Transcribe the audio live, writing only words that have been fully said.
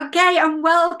Okay, and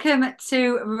welcome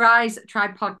to Rise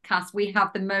Tribe Podcast. We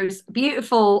have the most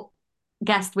beautiful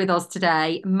guest with us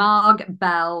today, Marg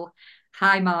Bell.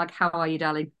 Hi, Marg. How are you,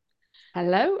 darling?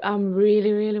 Hello, I'm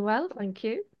really, really well, thank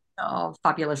you. Oh,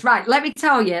 fabulous. Right, let me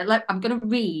tell you, I'm going to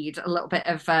read a little bit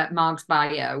of Marg's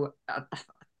bio.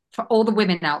 For all the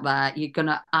women out there, you're going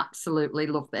to absolutely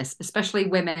love this, especially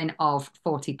women of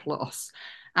 40 plus.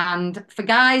 And for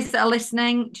guys that are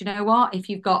listening, do you know what? If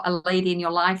you've got a lady in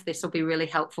your life, this will be really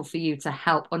helpful for you to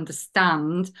help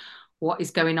understand what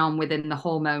is going on within the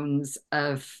hormones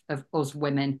of us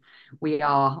women. We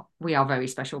are very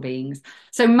special beings.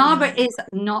 So Yeah. Margaret is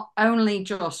not only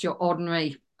just your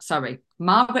ordinary, sorry,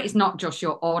 Margaret is not just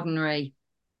your ordinary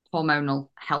hormonal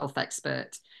health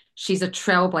expert. She's a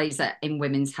trailblazer in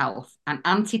women's health, an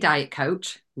anti diet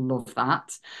coach, love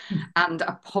that, and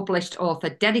a published author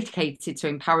dedicated to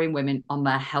empowering women on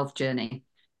their health journey.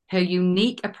 Her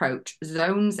unique approach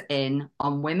zones in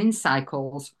on women's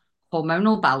cycles,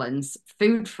 hormonal balance,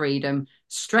 food freedom,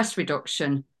 stress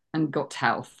reduction, and gut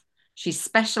health. She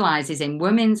specializes in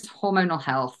women's hormonal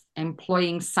health,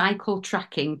 employing cycle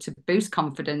tracking to boost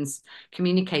confidence,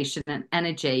 communication, and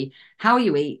energy, how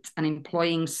you eat, and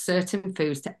employing certain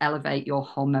foods to elevate your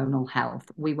hormonal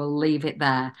health. We will leave it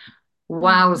there.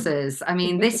 Wowzers. I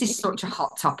mean, this is such a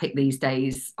hot topic these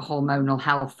days, hormonal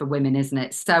health for women, isn't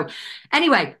it? So,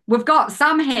 anyway, we've got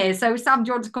Sam here. So, Sam, do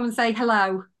you want to come and say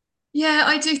hello? Yeah,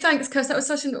 I do. Thanks, Kirst. That was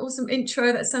such an awesome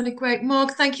intro. That sounded great.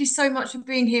 Mark, thank you so much for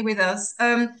being here with us.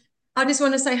 I just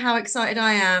want to say how excited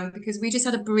I am because we just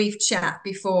had a brief chat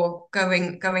before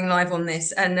going live on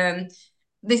this, and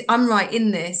this I'm right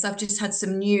in this. I've just had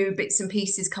some new bits and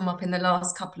pieces come up in the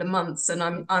last couple of months, and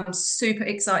I'm super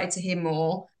excited to hear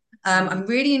more. I'm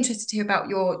really interested to hear about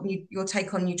your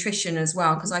take on nutrition as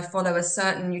well, because I follow a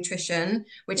certain nutrition,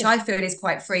 which Yeah. I feel is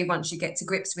quite free once you get to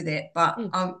grips with it. But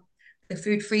Mm. the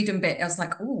food freedom bit, I was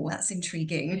like, oh, that's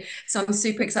intriguing. So I'm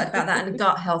super excited about that, and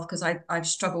gut health because I've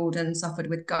struggled and suffered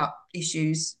with gut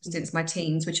issues since my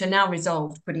teens, which are now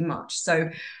resolved pretty much. So,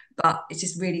 but it's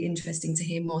just really interesting to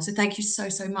hear more. So thank you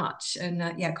so much, and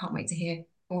yeah, can't wait to hear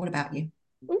all about you.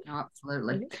 Mm. No,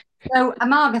 absolutely. Brilliant. So,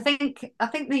 Amarg, I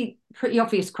think the pretty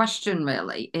obvious question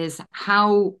really is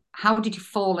how did you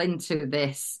fall into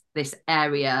this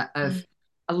area of, Mm.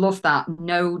 I love that,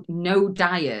 no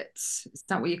diet. Is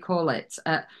that what you call it?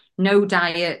 No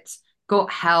diet, gut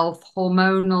health,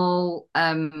 hormonal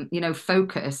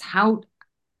focus. How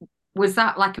was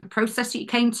that, like a process that you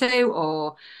came to,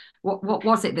 or what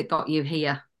was it that got you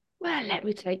here? Well, let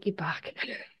me take you back.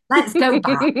 Let's go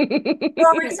back.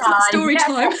 Story time. Story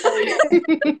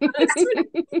Yes,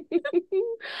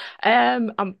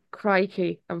 time. I'm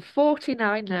crikey. I'm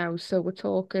 49 now, so we're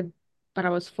talking when I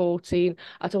was 14.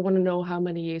 I don't want to know how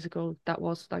many years ago that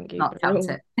was, thank you. not count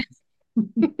it.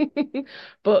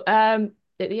 But at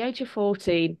the age of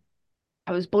 14,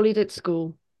 I was bullied at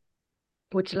school,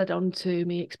 which led on to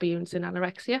me experiencing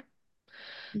anorexia.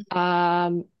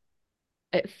 Um,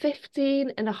 at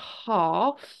 15 and a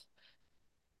half,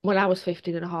 when I was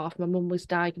 15 and a half, my mum was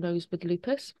diagnosed with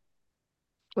lupus,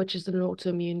 which is an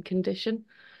autoimmune condition.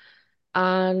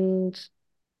 And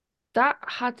that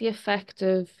had the effect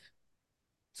of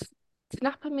s-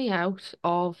 snapping me out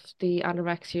of the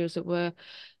anorexia, as it were.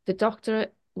 The doctor,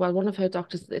 well, one of her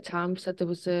doctors at the time said there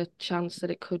was a chance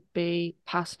that it could be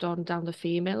passed on down the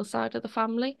female side of the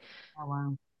family. Oh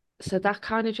wow. So that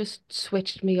kind of just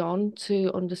switched me on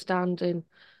to understanding,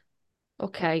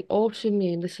 okay,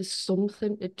 autoimmune, this is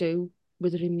something to do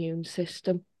with the immune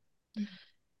system.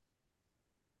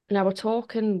 Now we're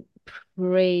talking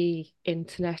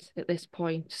pre-internet at this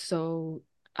point, so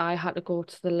I had to go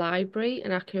to the library,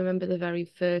 and I can remember the very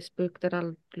first book that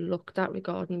I looked at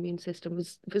regarding the immune system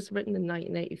was written in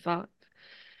 1985.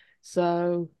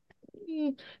 So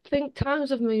I think times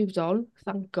have moved on,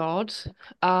 thank God.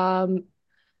 Um,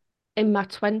 in my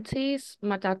 20s,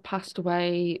 my dad passed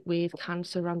away with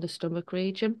cancer around the stomach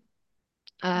region.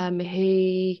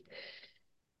 He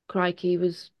Crikey,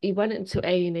 he went into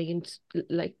A&E and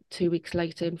like 2 weeks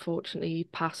later, unfortunately, he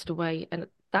passed away. And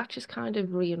that just kind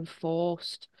of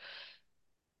reinforced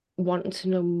wanting to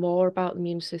know more about the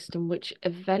immune system, which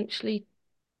eventually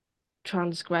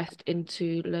transgressed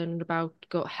into learning about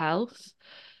gut health.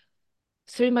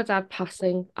 Through my dad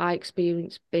passing, I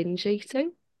experienced binge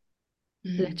eating.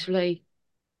 Mm. Literally,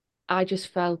 I just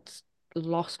felt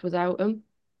lost without him,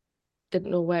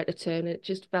 didn't know where to turn. It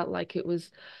just felt like it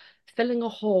was filling a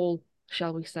hole,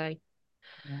 shall we say.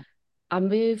 Yeah. I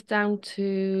moved down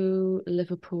to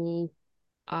Liverpool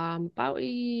about a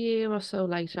year or so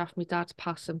later after my dad's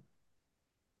passing.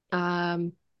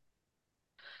 Um,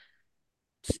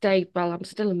 stayed, well, I'm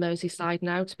still in Merseyside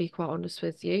now, to be quite honest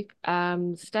with you.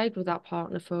 Stayed with that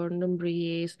partner for a number of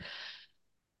years.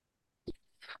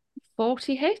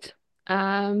 40 hit,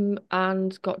 and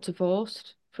got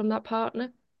divorced from that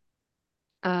partner.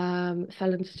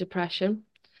 Fell into depression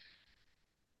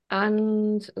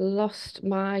and lost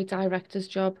my director's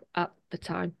job at the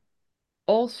time.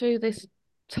 All through this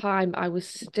time, I was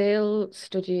still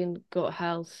studying gut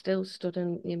health, still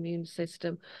studying the immune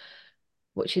system,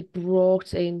 which had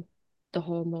brought in the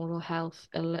hormonal health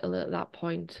a little at that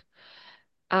point.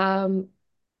 Um,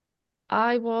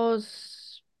 I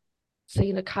was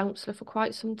seeing a counsellor for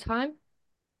quite some time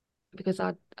because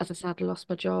I, as I said, lost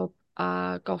my job,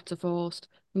 got divorced,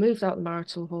 moved out of the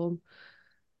marital home,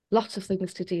 lots of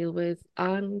things to deal with,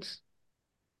 and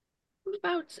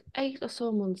about 8 or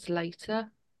so months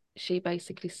later, she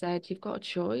basically said, "You've got a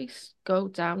choice. Go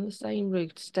down the same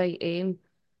route, stay in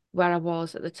where I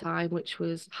was at the time, which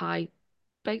was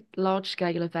large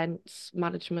scale events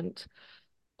management,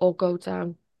 or go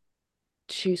down,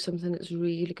 choose something that's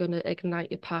really going to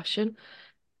ignite your passion."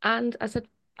 And as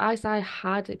I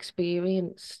had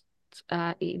experienced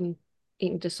uh, eating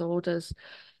eating disorders,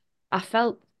 I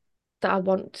felt that I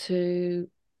want to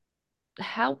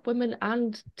help women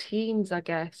and teens, I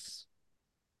guess,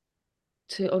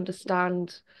 to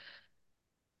understand,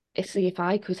 see if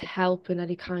I could help in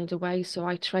any kind of way. So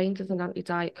I trained as an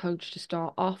anti-diet coach to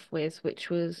start off with, which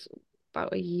was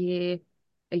about a year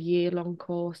long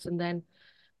course. And then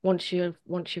once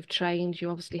you've trained, you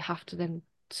obviously have to then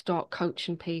start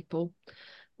coaching people,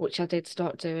 which I did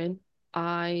start doing.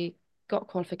 I got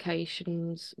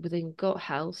qualifications within gut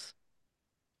health.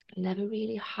 Never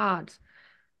really had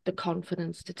the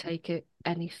confidence to take it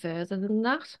any further than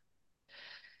that.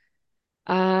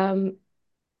 Um,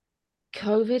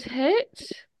 COVID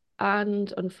hit,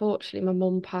 and unfortunately, my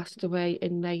mum passed away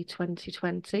in May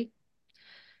 2020.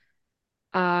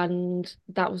 And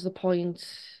that was the point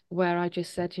where I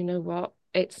just said, you know what,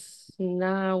 it's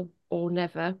now or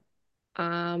never.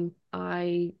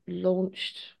 I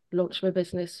launched my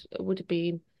business. It would have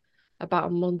been about a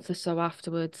month or so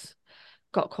afterwards.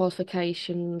 Got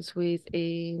qualifications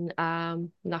within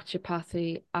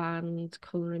naturopathy and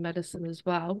culinary medicine as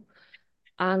well.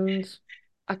 And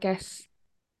I guess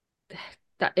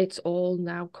that it's all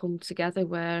now come together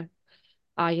where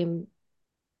I am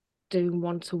doing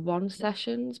one-to-one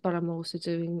sessions, but I'm also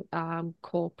doing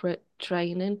corporate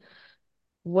training,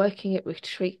 working at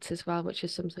retreats as well, which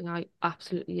is something I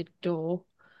absolutely adore.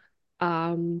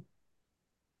 Um,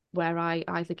 where I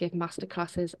either give master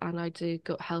classes and I do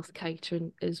gut health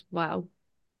catering as well,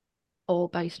 all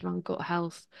based around gut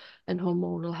health and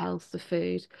hormonal health, the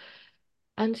food.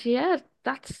 And yeah,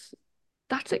 that's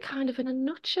it kind of in a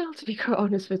nutshell, to be quite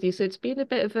honest with you. So it's been a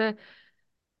bit of a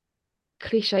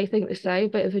cliche thing to say, a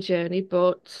bit of a journey,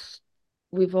 but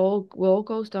we all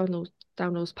goes down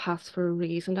those paths for a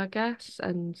reason, I guess,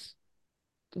 and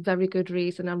very good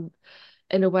reason. I'm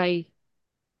in a way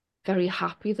very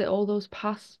happy that all those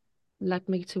paths led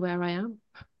me to where I am.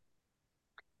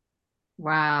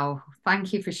 Wow.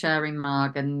 Thank you for sharing,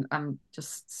 Marg. And I'm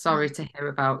just sorry to hear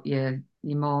about your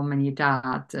mom and your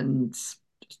dad. And just,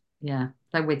 yeah,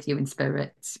 they're with you in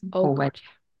spirit Oh always. God,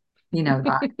 You know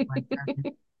that. yeah.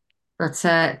 But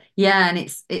yeah, and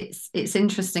it's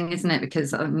interesting, isn't it?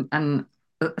 Because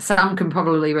Sam can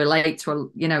probably relate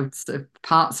to to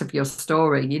parts of your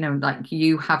story. Like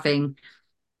you having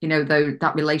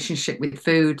that relationship with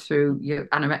food through your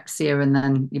anorexia and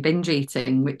then your binge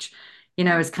eating, which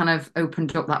has kind of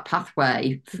opened up that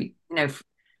pathway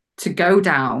to go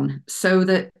down so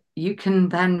that you can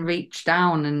then reach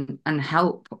down and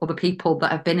help other people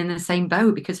that have been in the same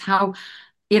boat. Because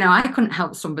I couldn't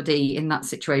help somebody in that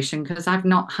situation because I've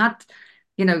not had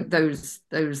those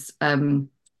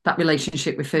that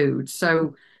relationship with food.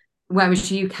 So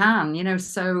whereas you can,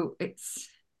 so it's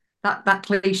that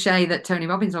cliche that Tony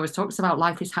Robbins always talks about: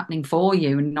 life is happening for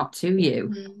you and not to you.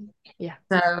 Mm. Yeah.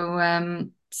 So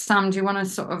Sam, do you want to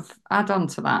sort of add on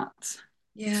to that?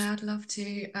 Yeah, I'd love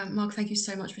to. Mark, thank you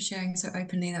so much for sharing so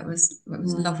openly. That was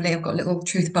Mm. lovely. I've got little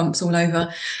truth bumps all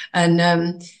over,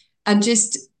 and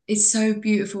just it's so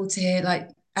beautiful to hear. Like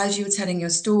as you were telling your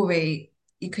story,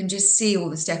 you can just see all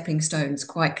the stepping stones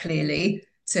quite clearly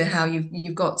to how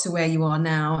you've got to where you are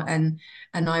now. And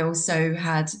I also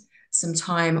had some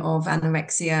time of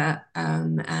anorexia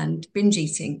and binge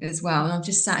eating as well. And I've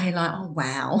just sat here like, oh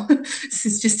wow, this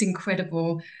is just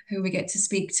incredible who we get to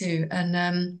speak to.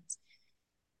 And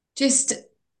just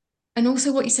and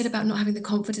also what you said about not having the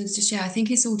confidence to share, I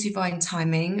think it's all divine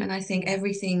timing. And I think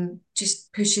everything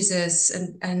just pushes us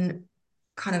and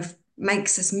kind of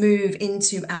makes us move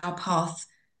into our path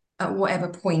at whatever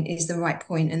point is the right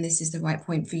point, and this is the right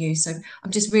point for you. So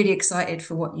I'm just really excited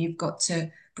for what you've got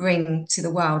to bring to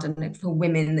the world and for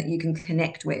women that you can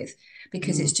connect with,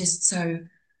 because Mm. it's just so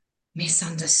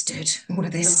misunderstood, all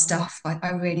of this Oh, stuff.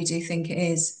 I really do think it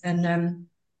is. And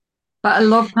But I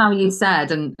love how you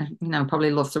said, and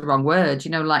probably love's the wrong word,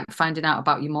 like finding out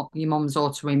about your mum's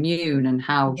autoimmune and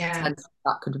how yeah, potentially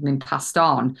that could have been passed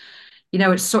on.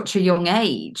 At such a young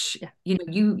age, yeah.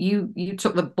 you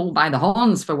took the bull by the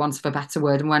horns, for want of a better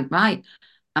word, and went, right,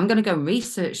 I'm going to go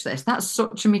research this. That's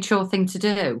such a mature thing to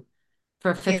do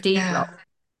for a 15-year-old,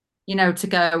 yeah, to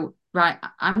go, right,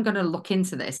 I'm going to look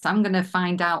into this. I'm going to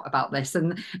find out about this.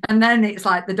 And then it's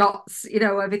like the dots,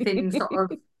 everything sort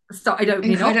of started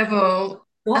opening up. incredible.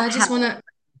 What I just hell? want to,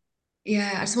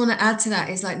 yeah, I just want to add to that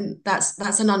is like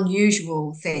that's an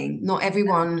unusual thing. Not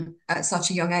everyone at such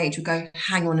a young age would go,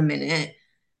 hang on a minute.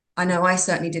 I know I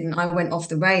certainly didn't. I went off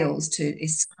the rails to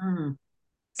Mm,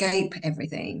 escape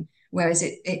everything. Whereas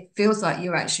it feels like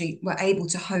you actually were able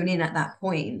to hone in at that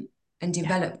point and Yeah.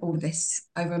 develop all of this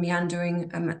over a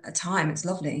meandering a time. It's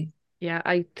lovely. Yeah,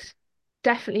 I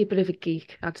definitely a bit of a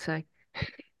geek, I'd say.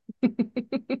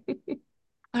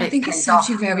 I it think it paid served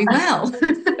you off. very well.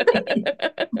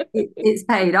 It's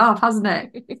paid off, hasn't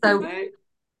it? So,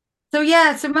 so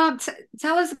yeah. So, Mark,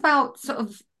 tell us about sort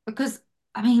of, because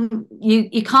I mean,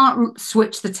 you can't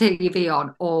switch the TV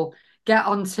on or get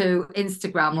onto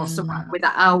Instagram or somewhere Mm,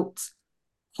 without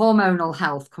hormonal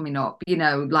health coming up,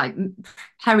 like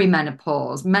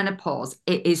perimenopause, menopause.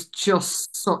 It is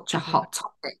just such a everywhere. hot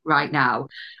topic right now.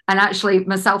 And actually,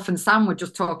 myself and Sam were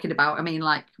just talking about, I mean,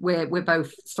 like we're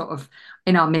both sort of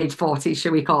in our mid 40s,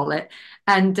 shall we call it?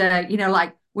 And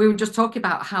like we were just talking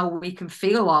about how we can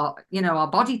feel our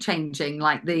body changing,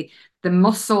 like the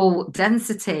muscle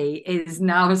density is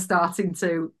now starting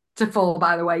to fall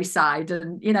by the wayside,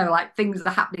 and like things are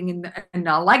happening in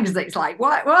our legs. It's like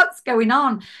what's going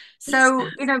on? So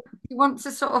you want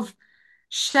to sort of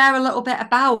share a little bit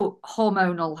about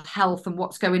hormonal health and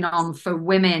what's going on for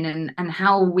women, and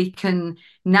how we can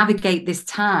navigate this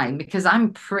time, because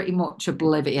I'm pretty much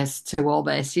oblivious to all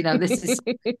this. This is,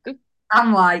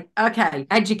 I'm like, okay,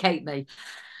 educate me.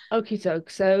 Okie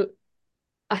doke. So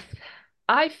I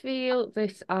I feel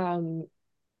this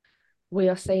we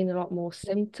are seeing a lot more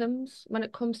symptoms when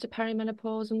it comes to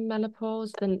perimenopause and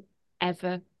menopause than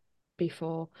ever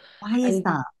before. Why is And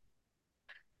that?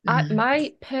 mm,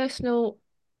 my personal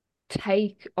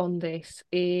take on this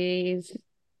is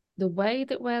the way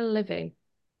that we're living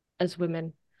as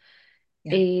women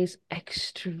yeah. is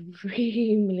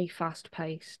extremely fast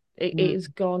paced. It has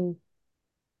Mm, gone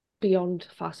beyond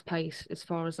fast paced as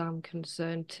far as I'm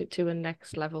concerned to a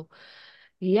next level.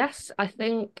 Yes, I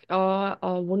think our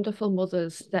wonderful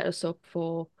mothers set us up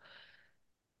for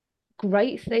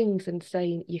great things and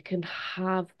saying you can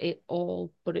have it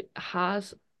all, but it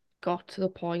has got to the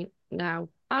point now,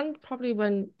 and probably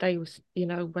when they was,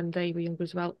 when they were younger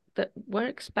as well, that we're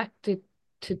expected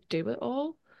to do it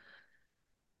all,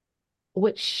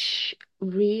 which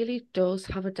really does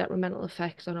have a detrimental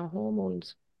effect on our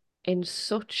hormones in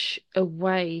such a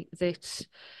way that,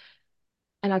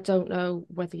 and I don't know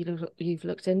whether you've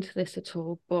looked into this at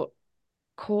all, but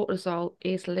cortisol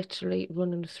is literally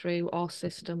running through our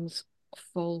systems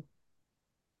full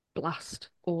blast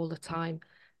all the time.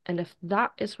 And if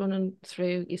that is running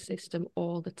through your system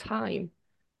all the time,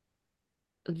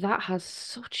 that has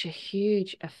such a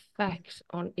huge effect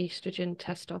on estrogen,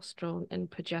 testosterone, and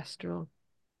progesterone.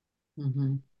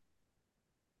 mhm.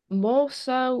 More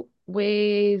so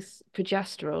with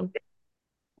progesterone,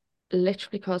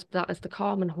 literally because that is the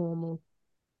calming hormone.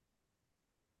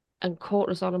 And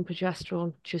cortisol and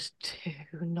progesterone just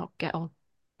do not get on.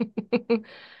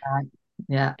 Right.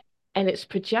 Yeah. And it's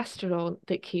progesterone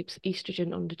that keeps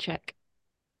estrogen under check.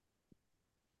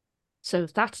 So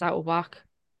if that's out of whack,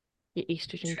 your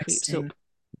estrogen creeps Interesting. up.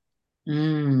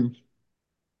 Mm.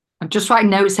 I'm just writing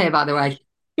notes here, by the way.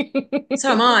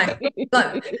 So am I.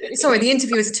 Like, sorry, the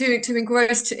interviewers are too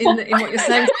engrossed in what you're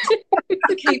saying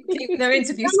to keep their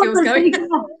interview skills going.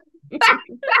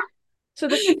 So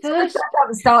the first At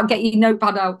the start, get your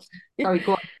notepad out. Sorry,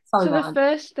 go on. Sorry, so the man.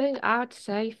 first thing I'd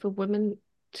say for women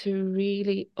to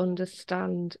really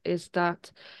understand is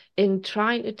that in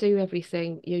trying to do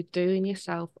everything, you're doing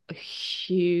yourself a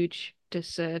huge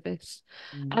disservice.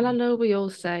 And I Mm, know we all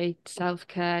say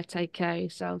self-care, take care of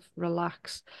yourself,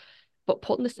 relax, but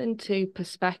putting this into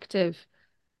perspective,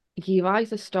 you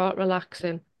either start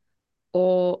relaxing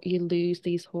or you lose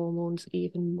these hormones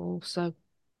even more so.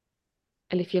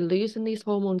 And if you're losing these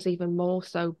hormones even more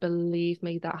so, believe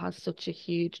me, that has such a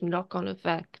huge knock-on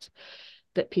effect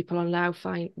that people are now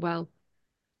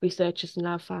researchers are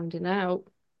now finding out.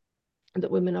 and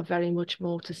that women are very much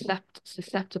more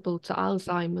susceptible to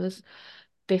Alzheimer's,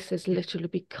 this is literally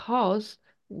because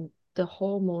the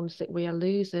hormones that we are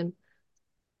losing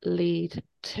lead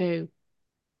to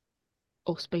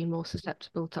us being more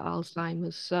susceptible to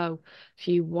Alzheimer's. So if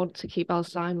you want to keep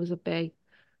Alzheimer's at bay,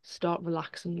 start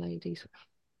relaxing, ladies.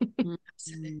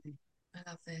 Absolutely. I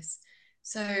love this.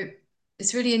 So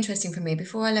it's really interesting for me.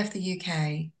 Before I left the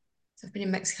UK, so I've been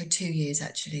in Mexico 2 years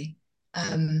actually,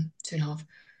 2.5.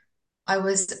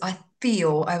 I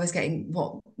feel I was getting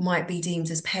what might be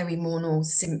deemed as perimenopause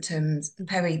symptoms,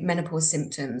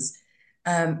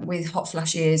 with hot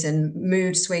flushes and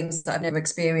mood swings that I've never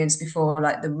experienced before,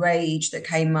 like the rage that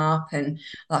came up and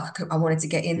like I wanted to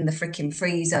get in the freaking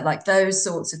freezer, like those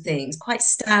sorts of things, quite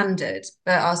standard.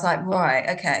 But I was like,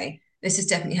 right, okay, this is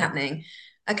definitely happening.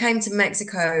 I came to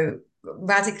Mexico,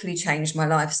 radically changed my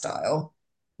lifestyle.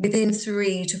 Within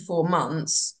 3 to 4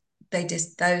 months,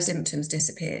 those symptoms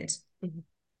disappeared. Mhm.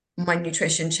 My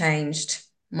nutrition changed,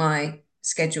 my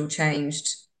schedule changed,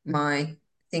 my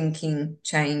thinking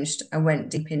changed. I went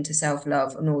deep into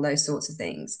self-love and all those sorts of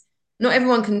things. Not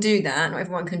everyone can do that. Not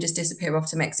everyone can just disappear off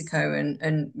to Mexico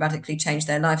and radically change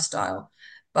their lifestyle.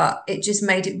 But it just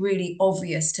made it really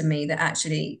obvious to me that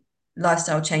actually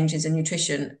lifestyle changes and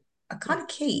nutrition are Yeah, kind of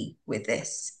key with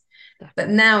this. But definitely.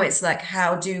 now it's like,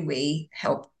 how do we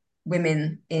help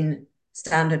women in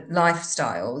standard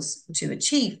lifestyles to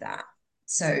achieve that?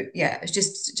 So yeah, it's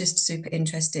just super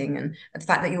interesting, and the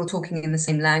fact that you're talking in the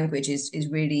same language is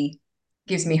really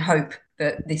gives me hope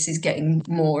that this is getting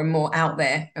more and more out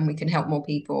there, and we can help more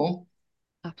people.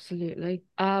 Absolutely.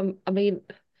 I mean,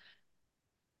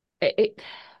 it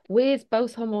with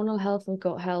both hormonal health and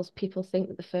gut health, people think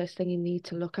that the first thing you need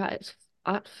to look at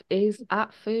is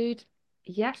at food.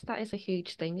 Yes, that is a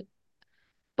huge thing.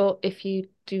 But if you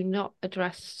do not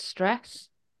address stress,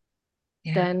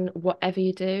 Yeah, then whatever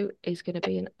you do is going to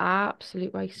be an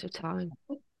absolute waste of time.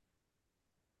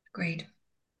 agreed.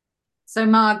 So,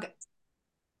 Marg,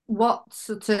 what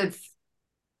sort of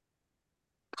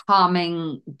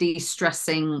calming,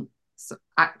 de-stressing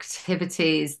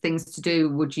activities, things to do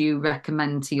would you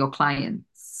recommend to your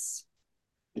clients?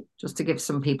 Just to give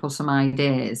some people some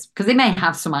ideas, because they may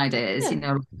have some ideas,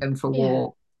 Yeah, going for a yeah.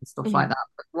 walk and stuff like Mhm. that.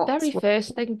 But what's Very what?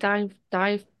 first thing,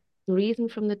 dive, breathing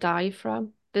from the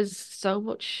diaphragm. There's so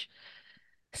much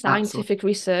Absolutely. scientific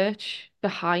research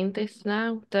behind this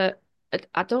now that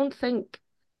I don't think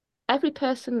every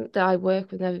person that I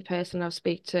work with, every person I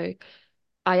speak to,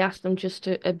 I ask them just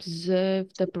to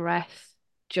observe the breath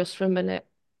just for a minute.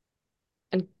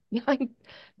 And like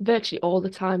virtually all the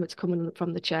time it's coming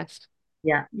from the chest.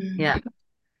 Yeah, Mm, yeah.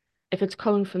 If it's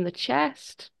coming from the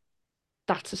chest,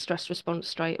 that's a stress response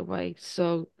straight away.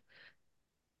 So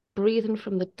breathing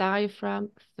from the diaphragm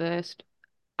first,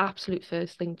 absolute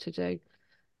first thing to do.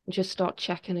 And just start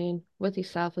checking in with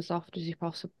yourself as often as you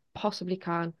possibly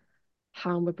can,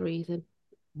 how we're breathing.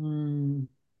 Mm,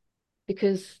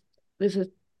 Because there's a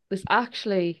there's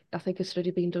actually, I think, a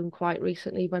study being done quite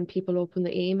recently when people open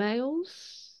the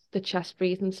emails, the chest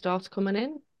breathing starts coming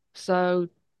in. So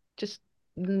just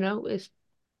notice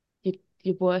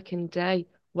your working day.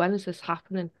 When is this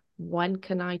happening? When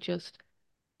can I just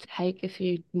take a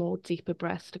few more deeper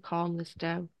breaths to calm this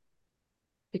down?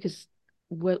 Because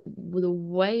the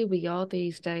way we are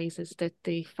these days is that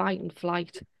the fight and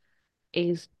flight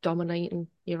is dominating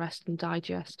your rest and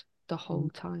digest the whole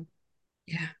time.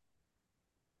 yeah.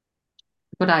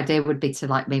 good idea would be to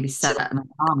like maybe set an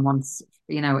alarm once,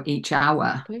 each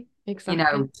hour, Exactly.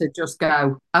 Exactly. to just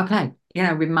go, okay,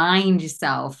 remind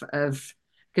yourself of,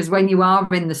 because when you are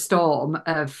in the storm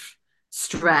of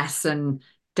stress and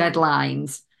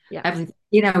deadlines, Yeah.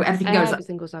 everything goes,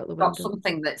 Everything goes out the got window.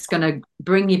 something that's going to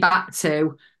bring you back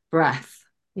to breath,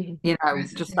 Mhm. Breath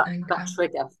as just an that anchor.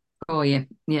 trigger for you.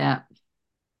 Yeah.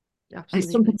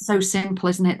 It's something Absolutely. so simple,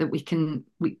 isn't it, that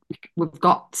we've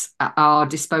got at our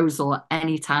disposal at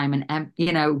any time, and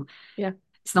Yeah.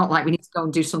 it's not like we need to go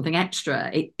and do something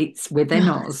extra. It's within No,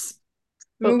 us.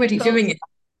 we're But already people, doing it.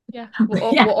 yeah, we're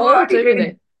all, Yeah, we're we're all already doing doing it.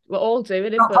 it. We're all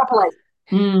doing it, Not but properly.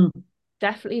 Mm,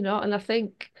 definitely not. And I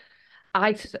think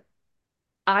I,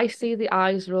 I see the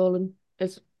eyes rolling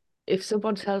as if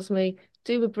someone tells me,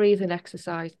 do a breathing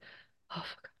exercise. Oh,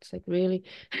 for God's sake, really?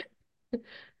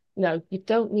 No, you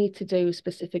don't need to do a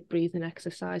specific breathing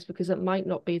exercise because it might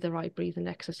not be the right breathing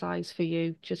exercise for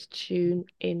you. Just tune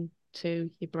into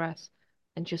your breath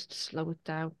and just slow it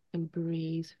down and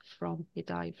breathe from your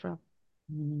diaphragm.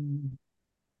 mm,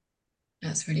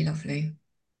 That's really lovely.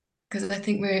 Because I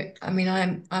think I mean,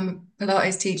 I'm a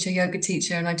Pilates teacher, yoga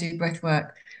teacher, and I do breath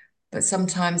work. But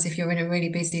sometimes if you're in a really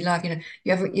busy life,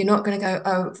 you're not going to go,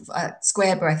 oh,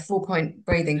 square breath, 4 point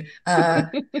breathing,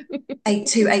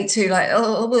 8-2, 8-2, like,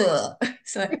 oh, ugh.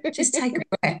 So just take a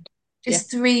breath, Yeah.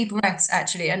 just 3 breaths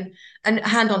actually. And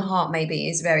hand on heart maybe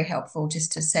is very helpful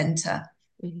just to center.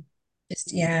 Mhm.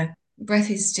 Just, yeah, breath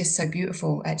is just so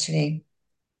beautiful actually.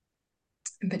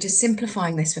 But just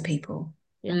simplifying this for people,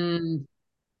 Yeah. Mm.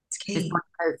 it's It's key.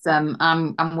 funny 'cause,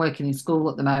 I'm working in school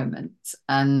at the moment,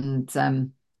 and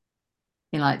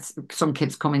like some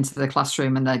kids come into the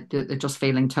classroom and they're just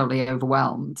feeling totally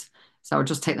overwhelmed. So I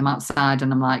just take them outside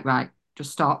and I'm like, right,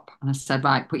 just stop. And I said,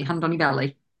 right, put your hand on your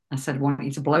belly. I said, I want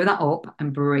you to blow that up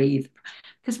and breathe.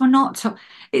 Because we're not taught,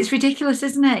 it's ridiculous,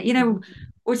 isn't it?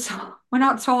 We're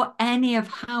not taught any of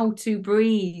how to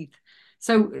breathe.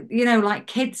 So, like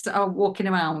kids are walking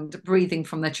around breathing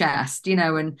from the chest,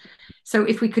 and so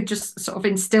if we could just sort of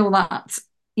instill that,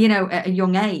 at a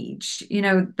young age,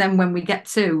 then when we get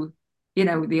to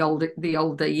the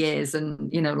older years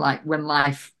and like when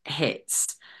life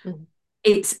hits, Mhm.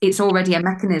 it's already a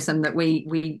mechanism that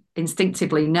we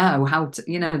instinctively know how to,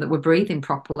 that we're breathing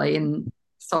properly and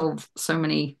solve so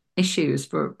many issues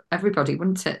for everybody,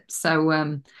 wouldn't it? So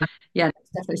yeah, it's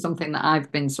definitely something that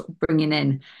I've been sort of bringing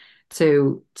in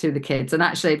to the kids. And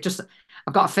actually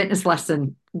I've got a fitness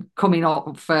lesson coming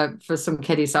up for some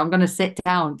kiddies, so I'm going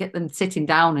to get them sitting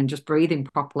down and just breathing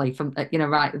properly from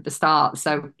right at the start.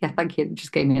 So yeah, thank you, it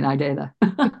just gave me an idea there.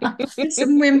 Get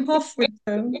some Wim Hof with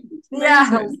them. It's Yeah,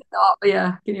 amazing.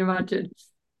 yeah, can you imagine?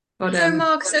 But So,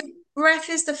 Mark, so breath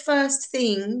is the first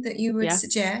thing that you would Yeah.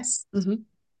 suggest. Hmm.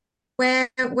 Where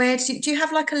do you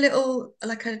have like a little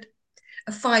like a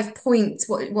 5 points?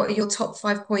 What are your top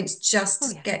 5 points just Oh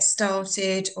to yeah. get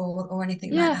started or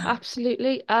anything like Yeah, that?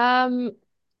 absolutely.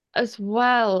 As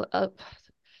well,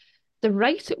 the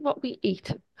rate at what we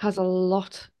eat has a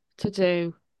lot to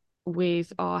do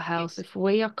with our health. If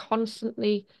we are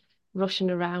constantly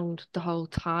rushing around the whole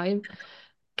time,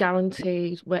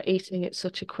 guaranteed we're eating at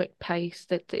such a quick pace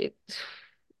that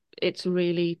it's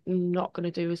really not going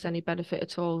to do us any benefit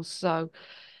at all. So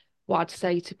what I'd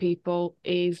say to people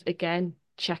is, again,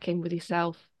 check in with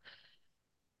yourself.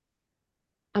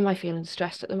 Am I feeling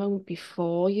stressed at the moment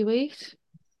before you eat?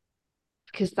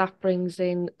 Because that brings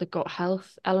in the gut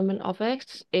health element of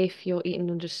it. If you're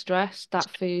eating under stress, that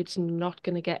food's not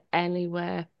going to get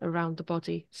anywhere around the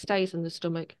body, stays in the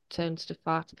stomach, turns to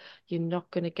fat. You're not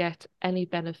going to get any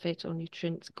benefit or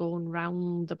nutrients going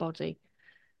round the body.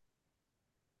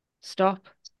 Stop.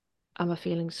 Am I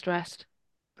feeling stressed?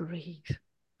 Breathe.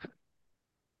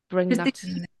 Bring because that.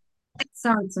 Mm.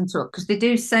 sorry to interrupt, because they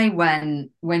do say when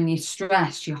you're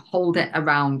stressed, you hold it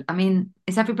around. I mean,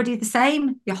 is everybody the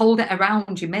same? You hold it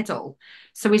around your middle.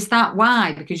 So is that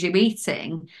why? Because you're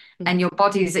eating and Mhm. your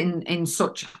body's in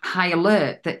such high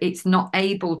alert that it's not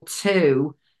able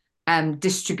to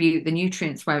distribute the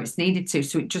nutrients where it's needed to.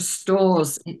 So it just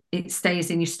stores, it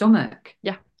stays in your stomach.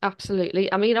 Yeah,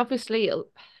 absolutely. I mean, obviously,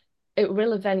 it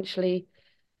will eventually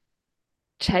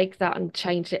take that and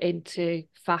change it into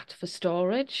fat for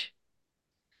storage.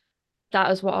 That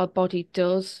is what our body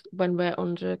does when we're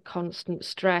under constant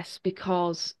stress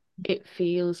because it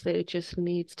feels that it just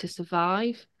needs to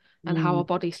survive. And how Mm, our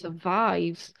body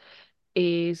survives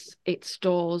is it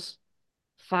stores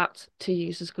fat to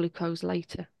use as glucose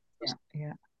later. yeah,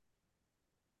 yeah.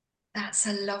 That's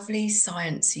a lovely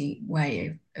sciencey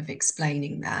way of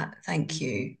explaining that. Thank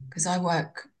you. Because I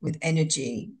work with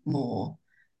energy more.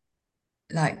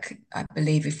 Like I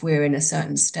believe if we're in a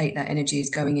certain state, that energy is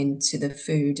going into the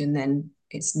food and then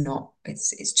it's not,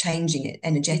 it's changing it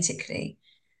energetically.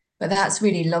 But that's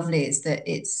really lovely is that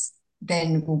it's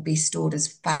then will be stored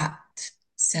as fat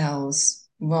cells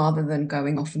rather than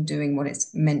going off and doing what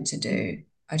it's meant to do.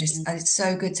 It's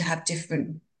so good to have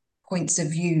different points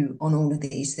of view on all of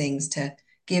these things to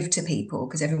give to people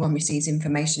because everyone receives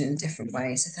information in a different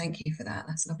way. So thank you for that.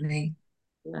 That's lovely.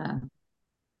 Yeah.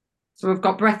 So we've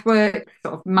got breath work,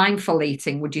 sort of mindful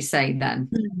eating, would you say then?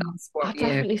 Mm. That's what I you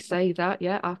definitely say that,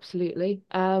 yeah, absolutely.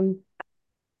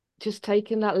 Just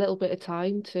taking that little bit of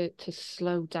time to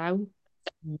slow down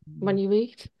when you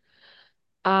eat.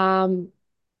 Um,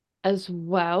 as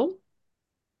well,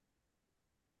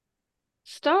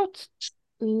 start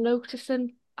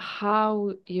noticing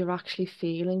how you're actually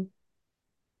feeling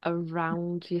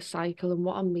around your cycle. And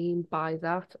what I mean by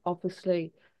that,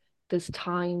 obviously, there's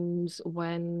times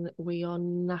when we are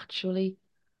naturally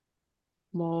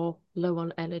more low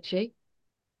on energy,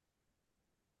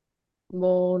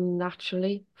 more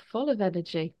naturally full of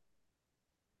energy,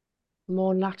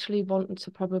 more naturally wanting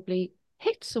to probably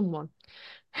hit someone.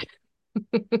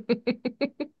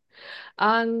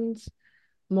 And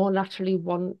more naturally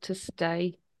want to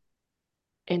stay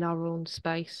in our own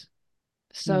space.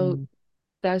 So Mm.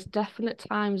 there's definite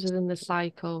times within the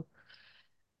cycle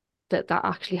that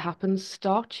actually happens.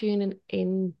 Start tuning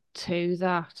into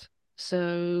that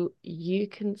so you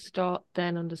can start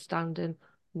then understanding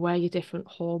where your different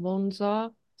hormones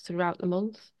are throughout the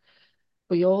month.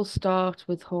 We all start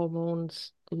with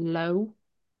hormones low,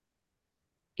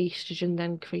 estrogen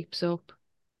then creeps up,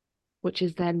 which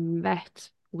is then met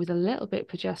with a little bit of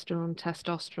progesterone,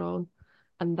 testosterone,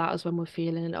 and that is when we're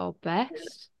feeling at our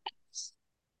best.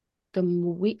 The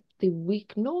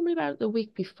week, normally about the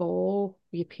week before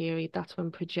your period, that's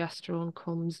when progesterone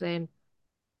comes in.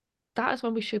 That is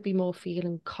when we should be more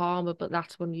feeling calmer, but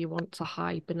that's when you want to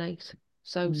hibernate.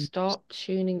 So Mm. start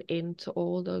tuning into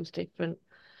all those different,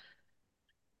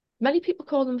 many people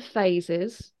call them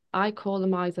phases. I call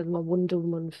them either my Wonder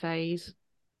Woman phase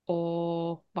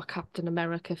or my Captain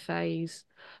America phase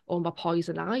or my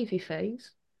Poison Ivy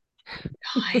phase.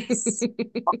 Nice.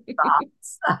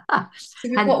 That. So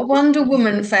we've And got Wonder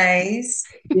Woman phase.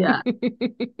 yeah,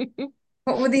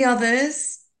 What were the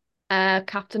others?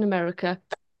 Captain America.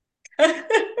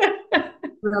 I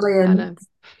brilliant.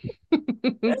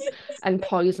 know. And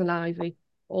Poison Ivy.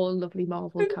 All lovely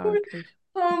Marvel characters.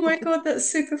 Oh my God, that's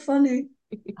super funny.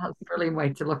 That's a brilliant way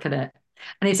to look at it.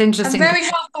 And it's And interesting. very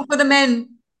helpful for the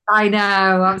men. I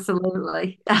know,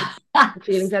 absolutely. I'm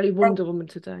feeling very Wonder Woman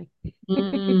today.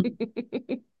 Mm.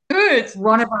 Good.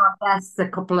 One of our guests a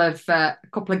couple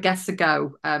of guests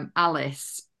ago,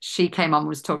 Alice, she came on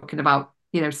was talking about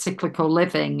cyclical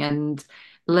living and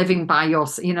living by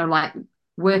like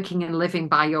working and living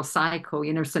by your cycle.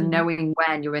 So Mhm. knowing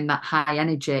when you're in that high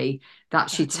energy,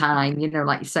 that's your Exactly. time.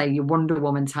 Like you say, your Wonder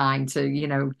Woman time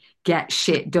to get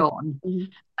shit done,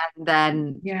 Mhm. and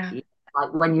then Yeah.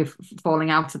 like when you're falling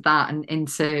out of that and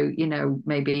into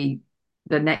maybe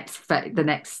the next character,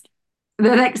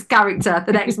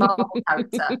 the next Marvel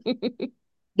character, the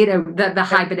Yeah.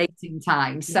 hibernating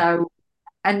time. Yeah. So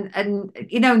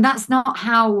and that's not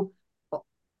how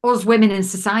us women in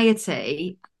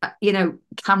society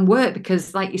can work,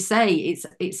 because like you say,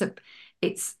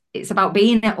 it's about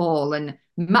being it all and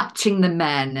matching the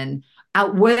men and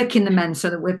outworking the men so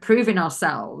that we're proving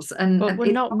ourselves, But and we're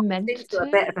it's not got us meant into a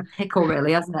to. bit of a pickle,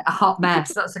 really, hasn't it? A hot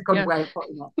mess. That's a good Yeah. way of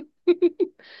putting it.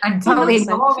 And We're totally not meant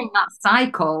to. ignoring that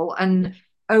cycle Yeah. and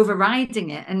overriding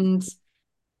it. And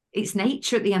it's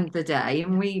nature at the end of the day,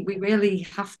 and we really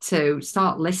have to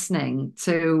start listening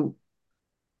to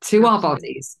our Absolutely.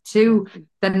 bodies, Yeah. to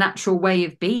the natural way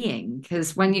of being,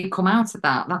 because when you come out of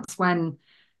that, that's when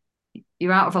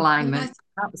you're out of Well, alignment,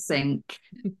 out of sync.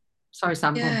 Sorry,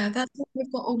 Sam, go on. yeah, that's why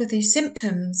we've got all of these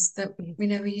symptoms that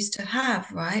Mhm. we used to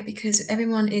have, right? Because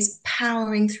everyone is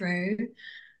powering through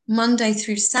Monday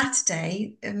through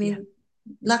Saturday. I Yeah. mean,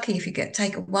 lucky if you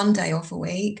take a 1 day off a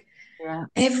week, Yeah,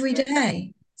 every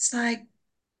day. It's like,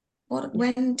 what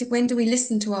Yeah. when do we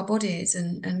listen to our bodies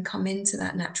and come into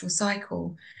that natural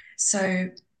cycle?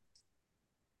 So,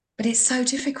 but it's so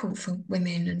difficult for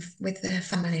women and with their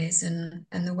families and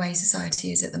the way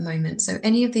society is at the moment. So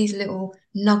any of these little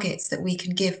nuggets that we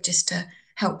can give just to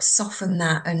help soften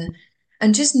that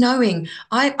and just knowing,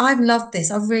 I've loved this.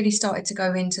 I've really started to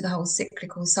go into the whole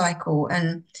cyclical cycle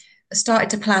and started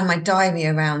to plan my diary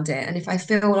around it. And if I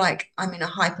feel like I'm in a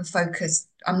hyper focus,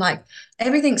 I'm like,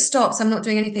 everything stops. I'm not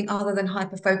doing anything other than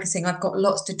hyper focusing. I've got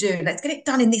lots to do. Let's get it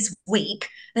done in this week.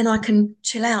 Then I can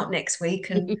chill out next week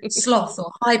and sloth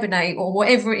or hibernate or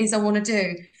whatever it is I want to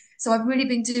do. So I've really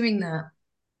been doing that.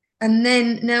 And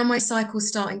then now my cycle's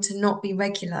starting to not be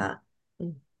regular.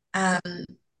 Mm. Um,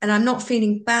 and I'm not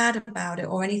feeling bad about it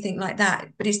or anything like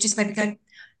that. But it's just maybe going,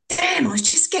 damn, I was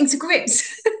just getting to grips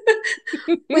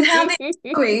with how this is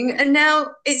going. And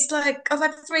now it's like I've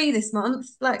had 3 this month.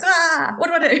 Like, what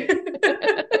do I do?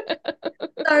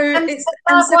 So and it's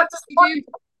and Mark, so you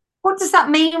do. what does that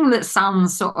mean, that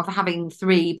sounds sort of having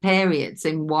 3 periods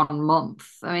in 1 month?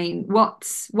 I mean, what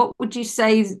would you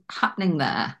say is happening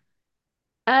there?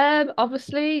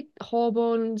 Obviously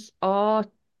hormones are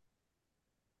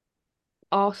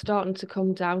starting to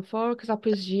come down for her because I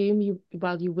presume you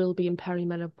will be in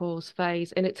perimenopause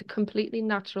phase, and it's a completely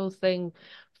natural thing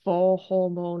for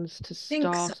hormones to Think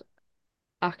so. start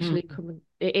actually Mm. coming.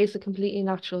 It is a completely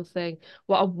natural thing.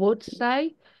 What I would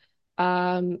say,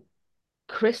 um,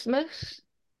 Christmas,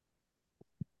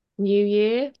 New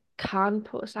Year can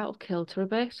put us out of kilter a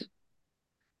bit,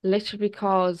 literally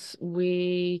because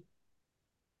we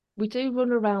do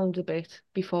run around a bit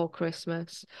before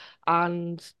Christmas,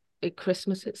 and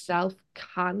Christmas itself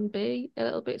can be a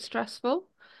little bit stressful.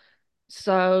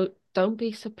 So don't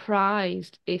be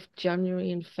surprised if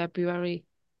January and February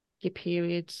your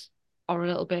periods are a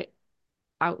little bit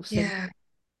out of sync. Yeah.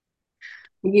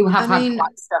 You have I had mean,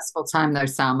 quite a stressful time though,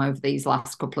 Sam, over these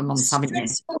last couple of months, haven't you?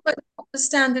 stressful, but not the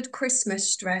standard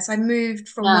Christmas stress. I moved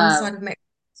from one No. side of Mexico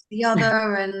to the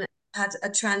other and had a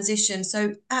transition.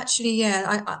 So actually,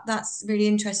 yeah, that's really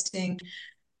interesting.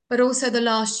 But also the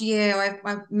last year,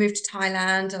 I moved to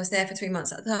Thailand. I was there for 3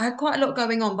 months. I had quite a lot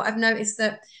going on, but I've noticed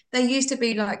that they used to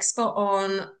be like spot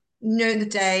on, know the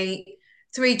day,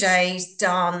 3 days,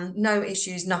 done, no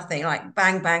issues, nothing, like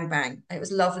bang, bang, bang. And it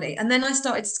was lovely. And then I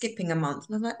started skipping a month,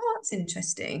 and I was like, oh, that's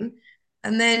interesting.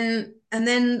 And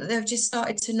then they've just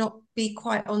started to not be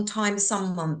quite on time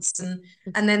some months,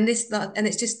 and then this that, and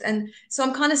it's just and so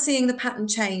I'm kind of seeing the pattern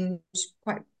change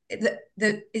quite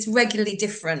that it's regularly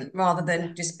different rather Yeah.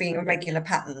 than just being a regular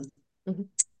pattern. Mhm.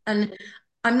 And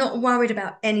I'm not worried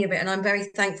about any of it. And I'm very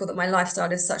thankful that my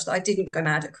lifestyle is such that I didn't go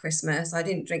mad at Christmas. I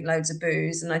didn't drink loads of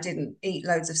booze and I didn't eat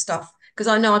loads of stuff because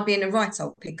I know I'd be in a right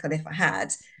old pickle if I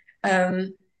had.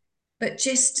 Um, but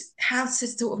just how to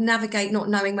sort of navigate not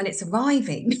knowing when it's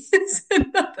arriving is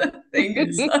another thing.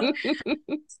 It's like,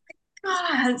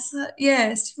 God, yeah,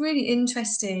 it's really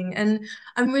interesting. And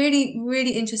I'm really,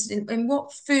 really interested in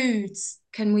what foods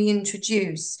can we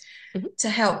introduce Mhm. to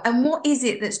help? And what is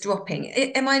it that's dropping?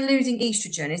 Am I losing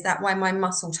estrogen? Is that why my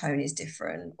muscle tone is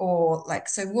different? Or like,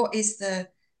 so what is the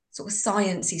sort of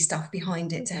sciencey stuff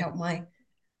behind it to Okay. help my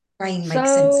brain make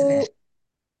sense of it? So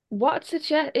what I'd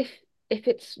suggest if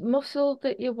it's muscle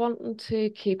that you're wanting to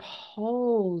keep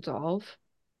hold of,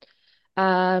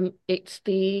 it's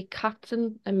the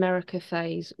Captain America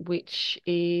phase, which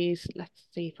is, let's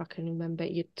see if I can remember.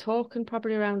 You're talking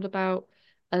probably around about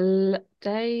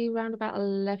day around about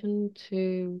 11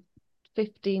 to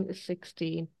 15 to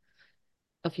 16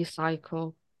 of your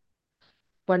cycle.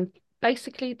 When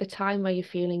basically the time where you're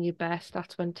feeling your best,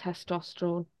 that's when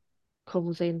testosterone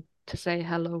comes in to say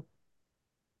hello.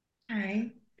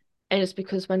 Okay. And it's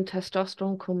because when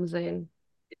testosterone comes in,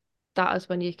 that is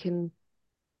when you can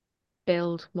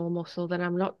build more muscle. Then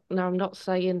I'm not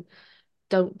saying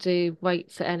don't do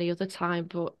weights at any other time,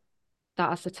 but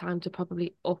that is the time to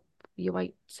probably up your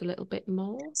weights a little bit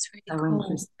more. That's really So cool.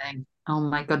 interesting. Oh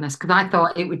my goodness. Because I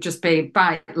thought it would just be,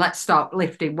 right, let's start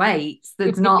lifting weights.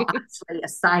 There's not actually a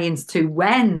science to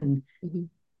when Mhm.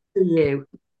 for you.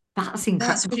 That's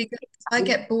That's incredible. really good. I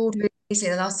get bored really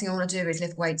easily. The last thing I want to do is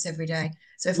lift weights every day.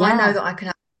 So if I know Yeah, that I can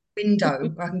have a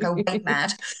window where I can go weight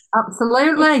mad,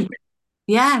 absolutely.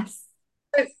 Yes.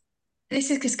 so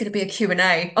this is just going to be a Q and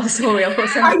A. Oh, sorry, I've got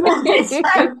so I many. know it's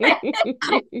so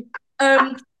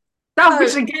Um, so we so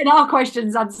should get our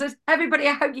questions answered. Everybody,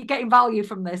 I hope you're getting value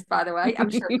from this, by the way. I'm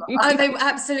sure you are. oh, they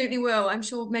absolutely will. I'm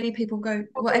sure many people go,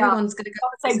 well, We are. everyone's going to go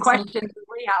Got the this same at some questions point. as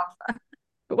we have.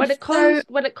 But So,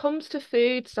 when it comes to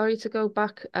food, sorry to go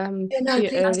back yeah, to no,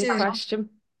 your please earlier do. question.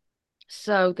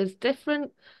 So there's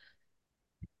definitely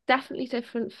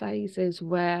different phases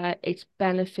where it's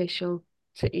beneficial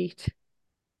to eat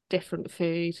different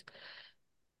foods.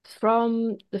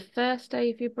 From the first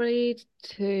day of your breed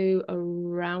to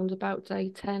around about day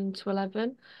 10 to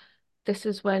 11, this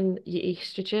is when your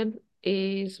estrogen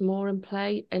is more in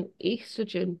play, and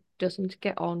estrogen doesn't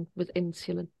get on with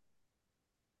insulin.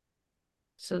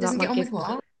 So that Doesn't get might on give with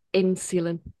what?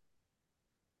 insulin.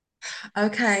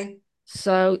 Okay,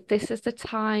 So this is the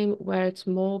time where it's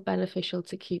more beneficial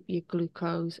to keep your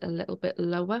glucose a little bit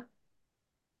lower.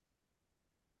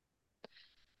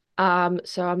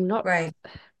 So great.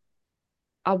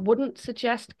 I wouldn't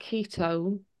suggest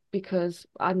keto because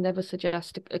I never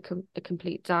suggest a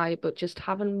complete diet, but just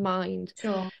have in mind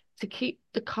Sure. to keep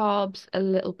the carbs a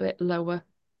little bit lower.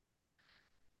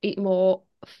 Eat more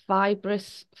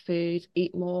fibrous food,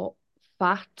 eat more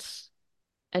fats,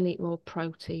 and eat more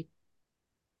protein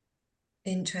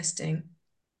Interesting.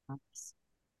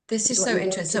 This is is what so you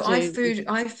want interesting. to So I do food,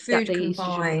 I to get food the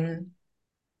estrogen up. combine,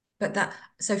 but that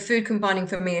so food combining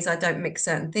for me is I don't mix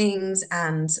certain things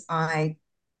and I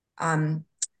um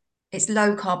it's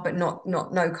low carb but not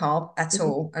no carb at Mhm.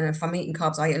 all. And if I'm eating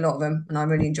carbs, I eat a lot of them and I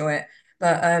really enjoy it.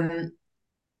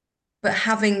 But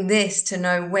having this to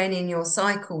know when in your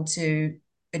cycle to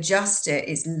adjust it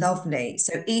is lovely.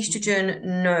 So estrogen,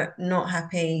 no, not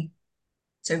happy.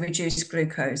 So reduce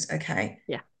glucose. Okay.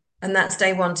 Yeah. And that's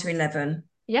day 1 to 11.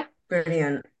 Yeah.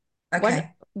 Brilliant. When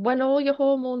Okay. when all your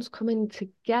hormones come in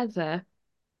together,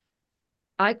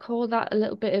 I call that a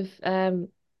little bit of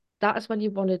that is when you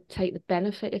want to take the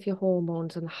benefit of your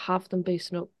hormones and have them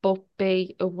boosting up, but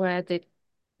be aware that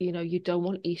you don't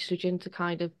want estrogen to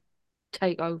kind of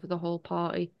take over the whole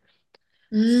party.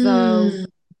 So Mm,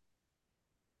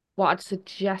 what I'd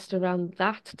suggest around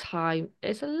that time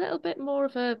is a little bit more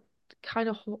of a kind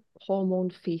of hormone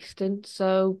feasting.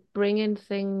 So bring in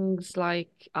things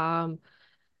like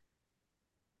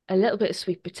a little bit of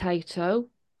sweet potato,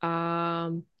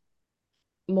 um,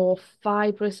 more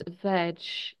fibrous veg,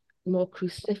 more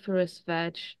cruciferous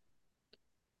veg,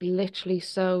 literally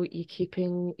so you're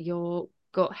keeping your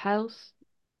gut health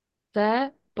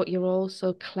there, but you're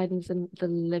also cleansing the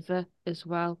liver as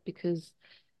well because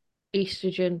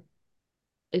estrogen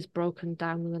is broken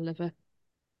down in the liver.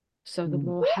 So the Mm.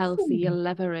 more healthy your Ooh.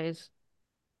 liver is,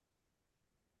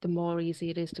 the more easy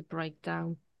it is to break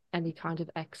down any kind of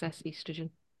excess estrogen.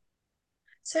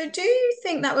 So do you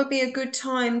think that would be a good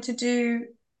time to do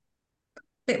a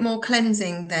bit more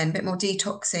cleansing then, a bit more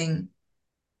detoxing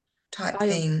type By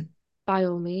thing? by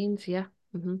all means, yeah.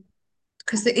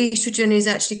 Because the estrogen is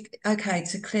actually okay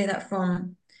to clear that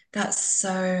from that's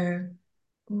so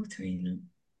all three. No,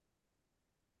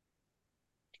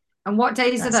 And what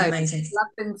days are that's those? amazing.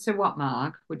 11 to what,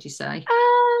 Marg, would you say?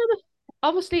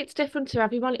 Obviously it's different to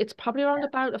everyone. It's probably around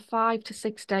about a 5 to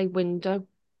 6 day window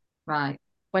Right.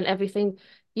 when everything,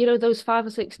 those 5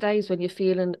 or 6 days when you're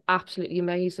feeling absolutely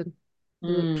amazing.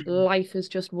 Mm. Life is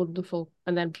just wonderful,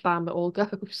 and then bam, it all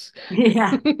goes.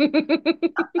 Yeah.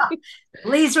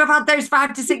 Pleased to have had those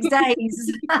 5 to 6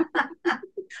 days.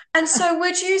 And so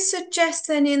would you suggest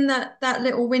then in that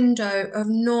little window of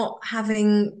not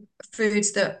having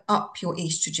foods that up your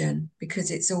estrogen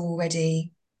because it's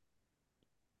already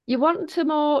You want to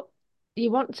more,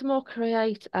 you want to more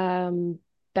create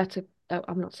better.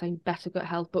 I'm not saying better gut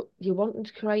health, but you want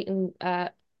to create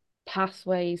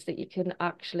pathways that you can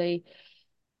actually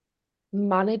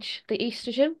manage the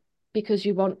estrogen because okay?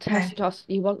 you want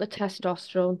the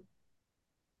testosterone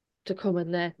to come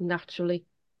in there naturally.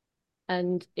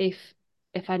 And if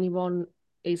anyone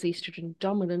is estrogen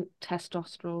dominant,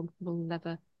 testosterone will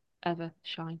never ever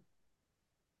shine.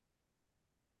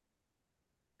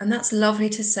 And that's lovely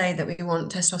to say that we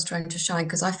want testosterone to shine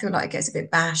because I feel like it gets a bit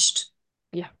bashed.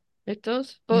 Yeah, it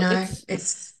does, You but know,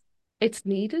 it's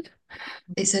needed.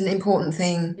 it's an important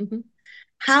thing. Mhm.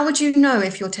 How would you know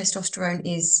if your testosterone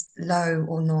is low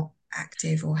or not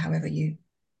active or however you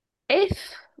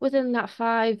If within that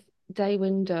 5 day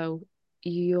window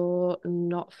you're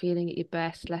not feeling at your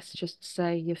best, let's just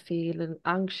say you're feeling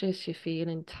anxious, you're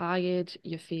feeling tired,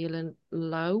 you're feeling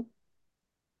low,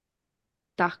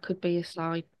 that could be a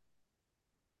sign.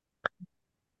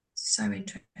 so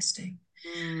interesting.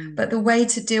 Mm. But the way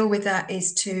to deal with that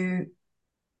is to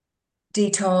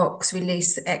detox,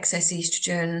 release the excess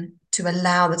estrogen to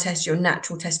allow your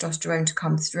natural testosterone to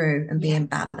come through and be Yeah, in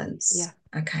yeah, balance.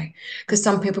 Okay. yeah, Because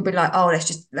some people be like, oh,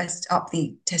 let's up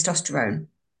the testosterone.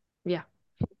 yeah.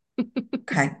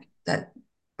 Okay.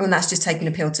 And that's just taking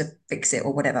a pill to fix it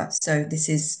or whatever. So this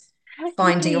is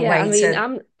finding Technically, a yeah. I way mean,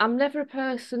 to I'm never a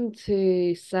person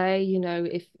to say,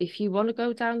 if you want to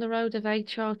go down the road of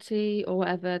HRT or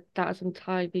whatever, that is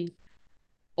entirely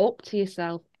up to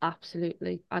yourself.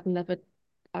 Absolutely. I'd never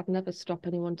stop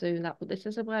anyone doing that. But this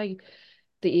is a way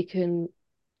that you can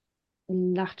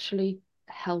naturally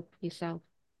help yourself.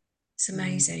 it's Mm.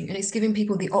 amazing. And it's giving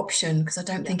people the option because I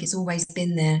don't Yeah. think it's always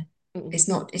been there. Mm-mm.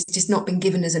 It's just not been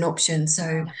given as an option. So,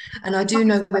 Yeah. and I do Nothing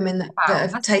know spoken women that about,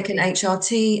 have has taken it?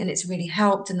 HRT and it's really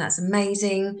helped and that's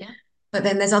amazing. Yeah. But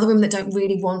then there's other women that don't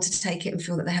really want to take it and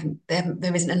feel that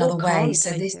there isn't Or another way. can't So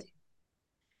take this, it.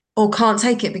 or can't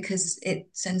take it because it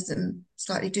sends them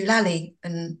slightly doolally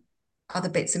and other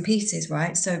bits and pieces,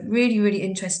 right? So really, really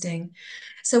interesting.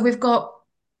 So we've got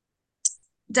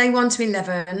day 1 to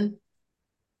 11,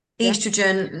 Yeah.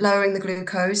 estrogen lowering the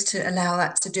glucose to allow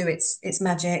that to do its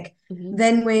magic. Hmm.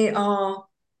 Then we are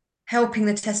helping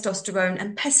the testosterone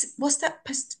and what's that?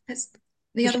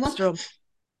 The other one? Progesterone.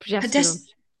 Progesterone. Pedest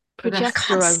I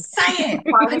can't Progesterone. say it.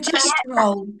 Why we say it?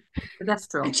 Progesterone.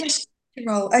 Cholesterol. Progesterone.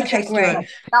 Okay, Progesterone. great.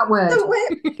 That word. So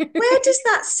where does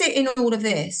that sit in all of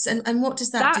this, and what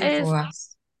does that That do is for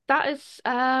us? that is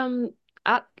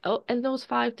in those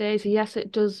 5 days, yes,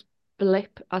 it does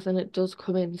blip, as in it does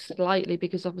come in slightly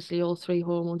because obviously all three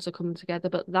hormones are coming together,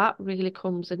 but that really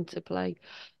comes into play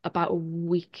about a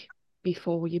week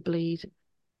before you bleed.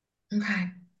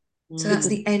 Okay, so that's Mm. Because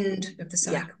the end of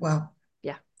the yeah, cycle. Well,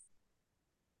 yeah.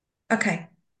 okay.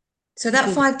 So that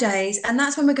Because 5 days, and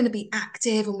that's when we're going to be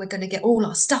active and we're going to get all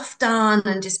our stuff done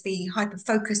and just be hyper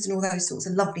focused and all those sorts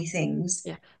of lovely things.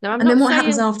 yeah. Now And then what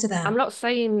happens after I'm that? not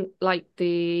saying like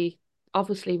the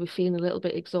obviously we're feeling a little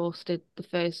bit exhausted the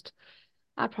first,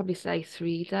 I'd probably say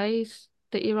 3 days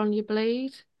that you're on your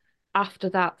bleed. After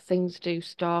that, things do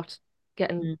start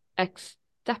getting Mm.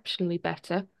 exceptionally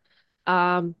better.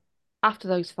 Um, After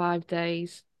those 5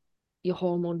 days, your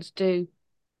hormones do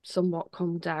somewhat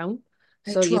come down.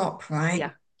 They So drop, yeah,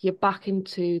 right? you're back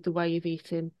into the way of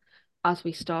eating as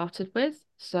we started with.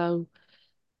 So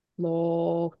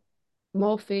more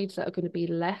more foods that are going to be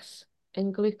less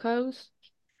in glucose.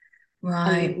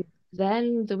 And Right.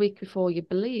 then the week before you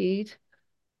bleed,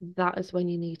 that is when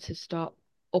you need to start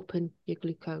upping your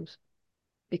glucose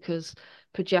because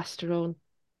progesterone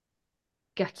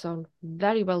gets on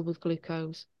very well with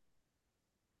glucose.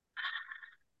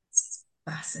 It's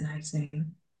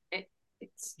fascinating. It,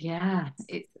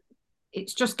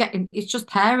 it's just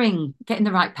pairing, getting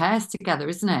the right pairs together,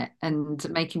 isn't it? And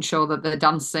making sure that they're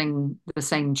dancing the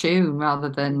same tune rather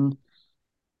than,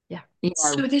 Yeah. you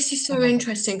So know, this is so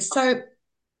interesting. So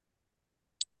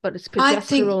But it's I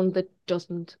think progesterone that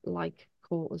doesn't like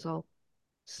cortisol.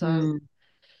 So, mm,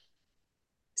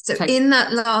 so take, in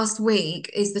that last week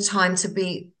is the time to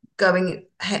be going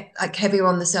like heavier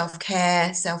on the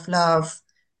self-care, self-love,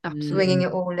 bringing absolutely. mm,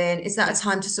 it all in. Is that a Yeah.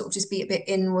 time to sort of just be a bit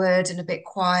inward and a bit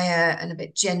quiet and a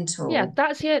bit Yeah, gentle?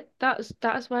 that's it.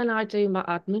 That's when I do my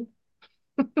admin.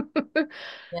 The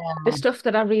yeah, stuff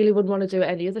that I really wouldn't want to do at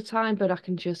any other time, but I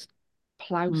can just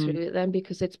plow mm, through it then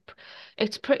because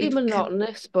it's pretty It can,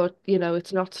 monotonous, but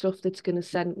it's not stuff that's going to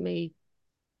send me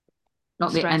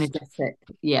not the stressed. energetic.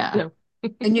 Yeah. No.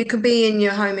 and you can be in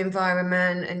your home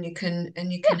environment and you can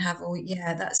Yeah. have all,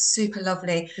 yeah, that's super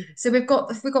lovely. So we've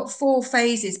got four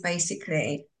phases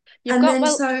basically. You've And got then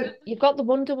well, so you've got the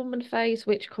Wonder Woman phase,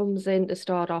 which comes in to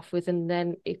start off with, and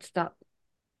then it's that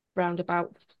round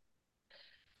about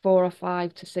 4 or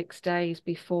 5 to 6 days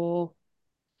before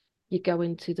you go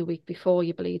into the week before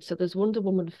you bleed. So there's Wonder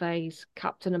Woman phase,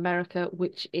 Captain America,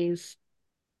 which is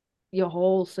your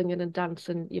whole singing and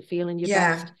dancing, you're feeling your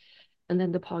best, yeah. and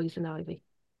then the poison ivy.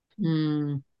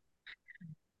 Mm,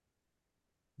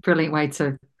 brilliant way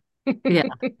to, yeah,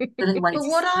 brilliant way But to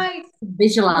what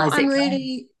visualize I'm it.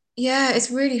 really, yeah,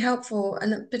 it's really helpful.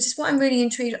 And but just what I'm really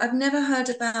intrigued, I've never heard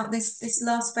about this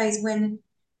last phase when,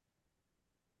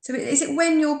 so is it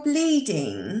when you're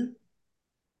bleeding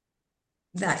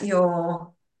that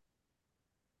you're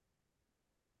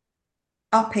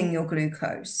upping your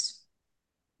glucose?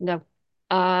 No.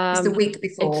 It's the Um, week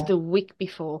it's before. the week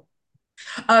before.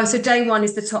 Oh, so day one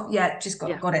is the top. Yeah, just got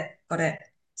Yeah, got it, got it.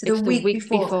 So the it's the week week before.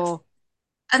 before.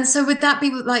 And so would that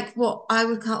be like what I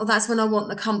would call, that's when I want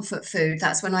the comfort food.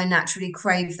 That's when I naturally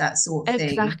crave that sort of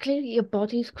thing. Exactly, your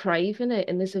body's craving it,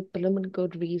 and there's a blooming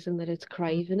good reason that it's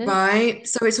craving it. Right.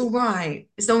 So it's all right.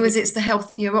 As long You, as it's the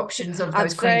healthier options of I'd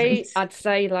those say, cravings. I'd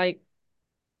say, like,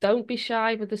 don't be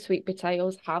shy with the sweet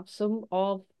potatoes. Have some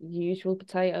of usual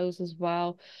potatoes as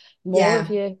well. More of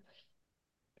Yeah. your,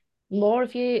 more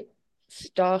of your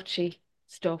starchy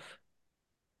stuff.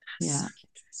 That's so Yeah.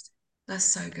 interesting. That's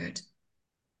so good.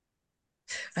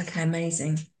 Okay,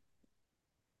 amazing.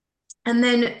 And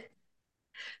then,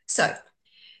 so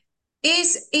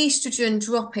is estrogen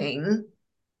dropping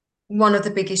one of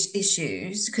the biggest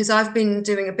issues? Because I've been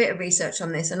doing a bit of research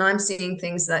on this and I'm seeing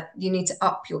things that you need to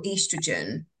up your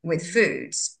estrogen with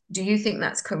foods. Do you think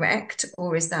that's correct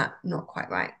or is that not quite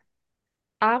right?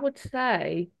 I would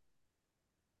say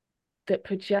that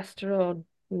progesterone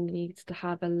needs to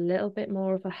have a little bit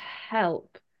more of a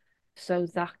help so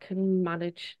that can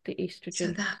manage the So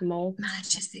estrogen that more.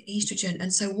 manages the estrogen.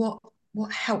 And so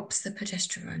what helps the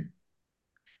progesterone?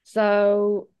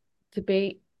 So to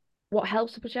be what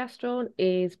helps the progesterone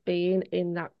is being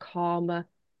in that calmer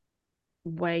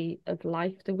way of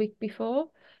life the week before,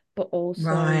 but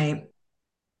also Right.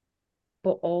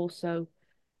 but also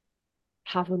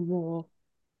having more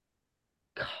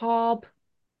carb,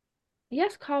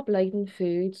 yes, carb laden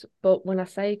foods, but when I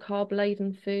say carb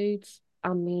laden foods,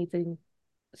 I'm meaning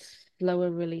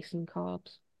slower releasing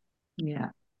carbs.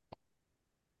 Yeah.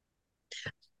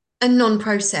 And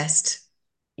non-processed.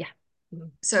 Yeah.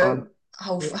 Mhm. So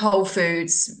whole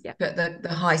foods, Yeah. but the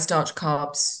high starch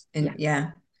carbs Yeah. in,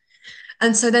 yeah.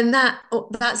 And so then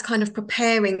that's kind of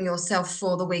preparing yourself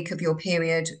for the week of your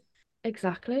period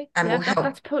Exactly. and Yeah, will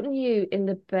that's help. putting you in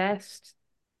the best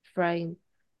frame.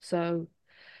 So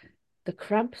the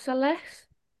cramps are less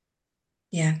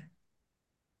Yeah.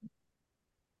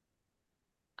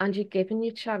 and you're giving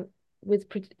your chance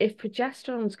if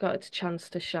progesterone's got its chance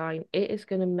to shine, it is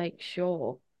going to make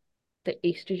sure that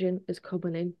estrogen is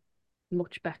coming in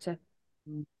much better.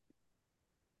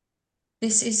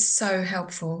 This is so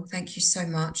helpful. Thank you so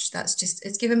much.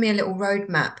 It's given me a little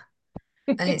roadmap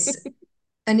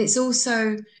and it's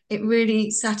also, it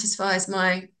really satisfies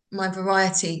my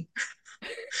variety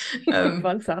um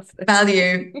Fantastic.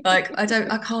 value. Like I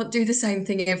can't do the same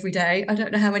thing every day. I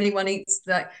don't know how anyone eats,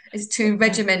 like it's too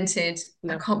No, regimented.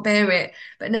 I no. can't bear it.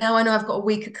 But now I know I've got a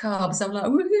week of carbs. I'm like,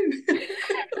 woohoo.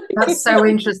 That's so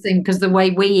interesting because the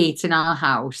way we eat in our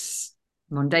house,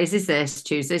 Mondays is this,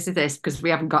 Tuesdays is this, because we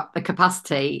haven't got the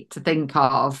capacity to think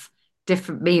of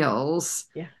different meals.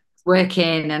 Yeah.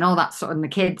 working and all that sort of, and the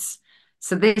kids.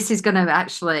 So this is going to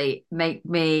actually make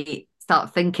me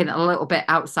start thinking a little bit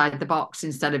outside the box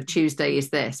instead of Tuesday is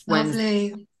this, Wednesday.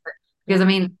 Lovely. Because I Yeah.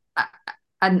 mean,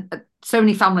 and so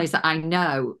many families that I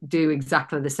know do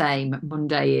exactly the same.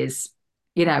 Monday is,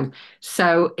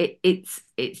 so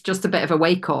it's just a bit of a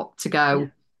wake up to Yeah.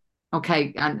 go,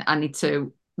 okay, and I need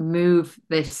to move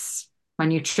my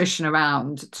nutrition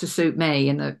around to suit me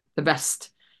and the rest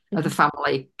of the Mhm.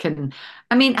 family can.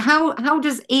 I mean, how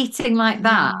does eating like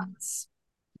that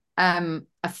Mm.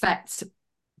 affect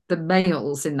the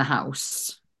males in the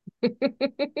house?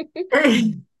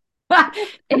 It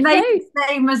If may be they, the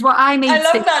same as what I'm I eating.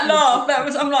 love that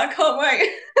laugh. I'm like, I can't wait.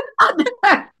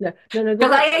 no, no, no,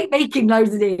 Because I ain't making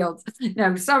loads of deals.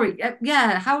 No, sorry.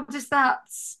 Yeah, how does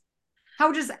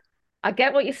I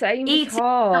get what you're saying eating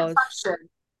in that because fashion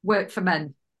work for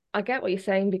men? I get what you're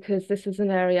saying because this is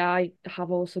an area I have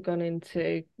also gone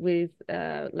into with,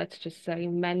 let's just say,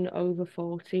 men over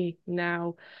 40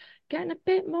 now getting a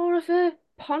bit more of a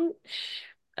punch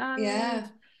and Yeah,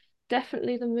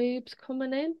 definitely the moves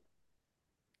coming in.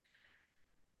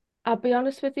 I'll be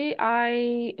honest with you,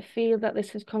 I feel that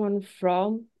this has come on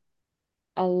from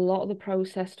a lot of the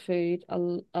processed food. A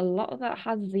lot of that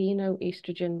has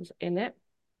xenoestrogens in it.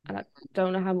 And I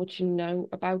don't know how much you know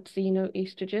about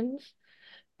xenoestrogens,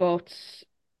 but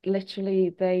literally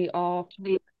they're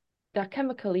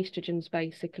chemical estrogens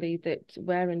basically that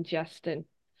we're ingesting.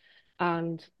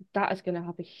 And that is going to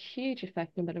have a huge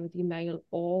effect no matter whether you're male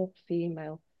or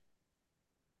female.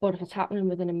 But if it's happening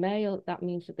within a male, that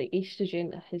means that the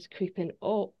estrogen is creeping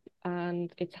up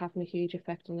and it's having a huge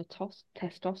effect on the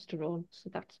testosterone. So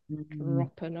that's Mm,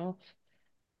 dropping off.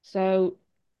 So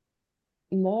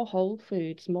more whole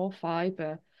foods, more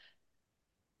fiber,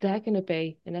 they're going to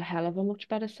be in a hell of a much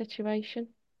better situation.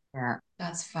 yeah.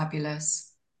 that's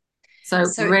fabulous. So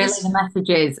So really, the this, message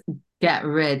is get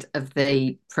rid of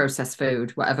the processed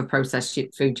food, whatever processed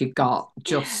food you've got,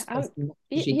 Yeah, just as much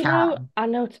you, as you you know, can. I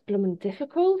know it's blooming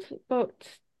difficult,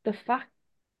 but the fact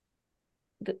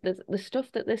that the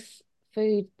stuff that this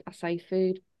food, I say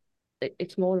food,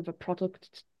 it's more of a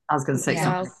product I was going to say yeah,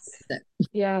 something. itself.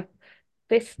 Yeah,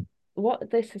 this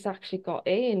what this has actually got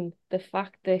in the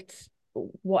fact that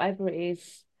whatever it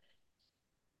is,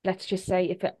 let's just say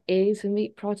if it is a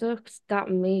meat product, that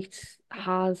meat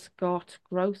has got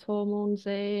growth hormones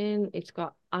in, it's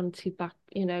got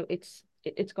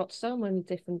it's got so many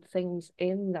different things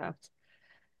in that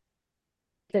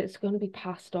it's going to be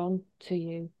passed on to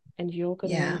you and you're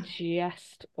going to yeah,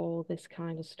 ingest all this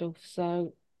kind of stuff.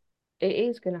 So it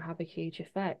is going to have a huge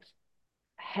effect.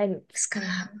 it's Hence, gonna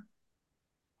happen.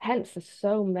 hence there's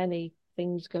so many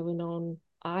things going on,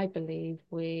 I believe,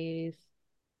 with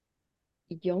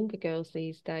younger girls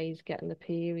these days getting the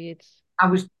periods. I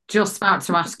was just about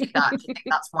to ask you that. Do you think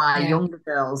that's why Yeah, younger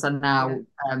girls are Yeah. now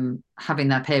having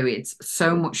their periods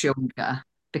so Mm. much younger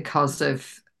because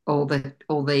of all the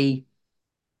all the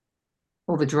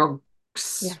all the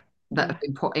Yeah. drugs that Yeah. have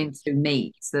been put into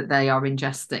meats that they are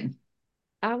ingesting?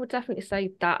 I would definitely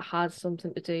say that has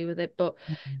something to do with it. But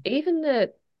Mhm. even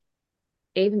the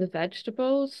even the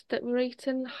vegetables that we're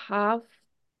eating have,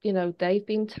 they've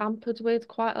been tampered with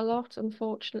quite a lot,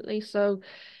 unfortunately. So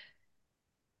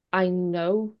I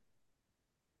know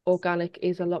organic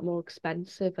is a lot more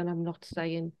expensive, and I'm not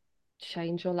saying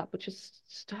change all that, but just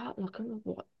start looking at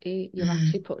what you're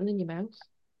actually mm. putting in your mouth.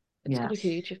 It's got Yeah, a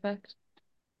huge effect.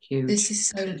 This huge. is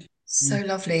so Mm. so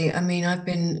lovely. I mean, I've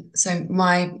been so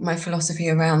my philosophy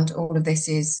around all of this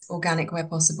is organic where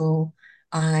possible.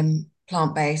 I'm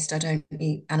plant-based. I don't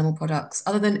eat animal products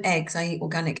other than eggs. I eat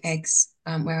organic eggs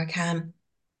where I can.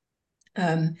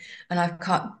 Um, and I've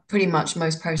cut pretty much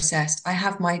most processed. I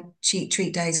have my cheat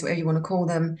treat days, whatever you want to call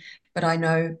them, but I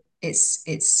know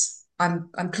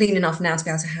I'm clean enough now to be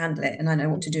able to handle it, and I know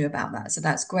what to Mm, do about that. So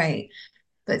that's great.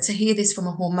 But to hear this from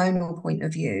a hormonal point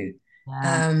of view,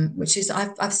 Yeah. which is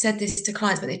I've said this to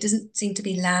clients, but it doesn't seem to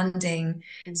be landing.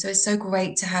 mm, So it's so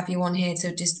great to have you on here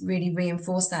to just really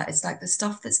reinforce that. It's like the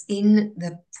stuff that's in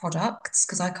the products,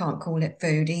 because I can't call it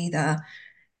food either.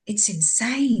 It's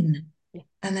insane. yeah,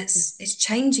 And mm, it's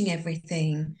changing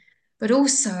everything. But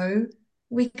also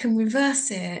we can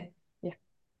reverse it yeah,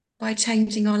 by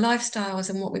changing our lifestyles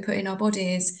and what we put in our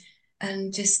bodies.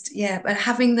 And just, yeah, but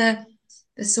having the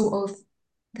sort of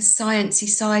the sciencey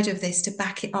side of this to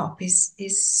back it up is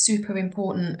super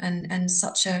important and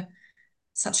such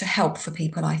a help for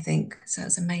people, I think. So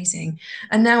it's amazing.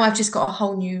 And now I've just got a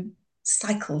whole new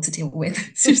cycle to deal with.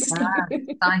 It's just like, Ah,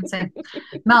 exciting.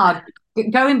 Marg,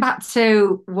 going back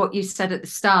to what you said at the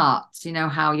start,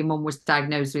 how your mum was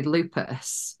diagnosed with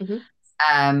lupus. mhm,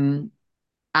 Um,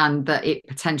 and that it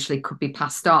potentially could be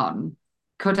passed on.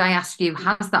 Could I ask you,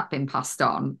 has that been passed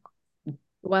on?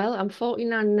 Well, I'm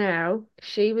 49 now.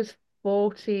 She was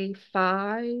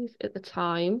 45 at the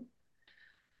time.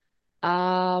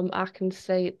 I can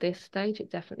say at this stage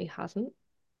it definitely hasn't.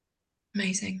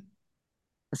 Amazing.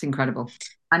 That's incredible.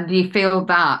 And do you feel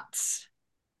that,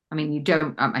 I mean, you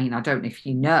don't, I mean, I don't know if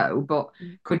you know, but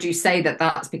Mm. could you say that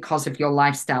that's because of your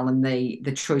lifestyle and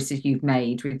the choices you've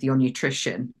made with your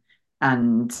nutrition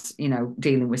and,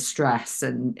 dealing with stress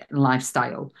and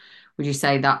lifestyle? Would you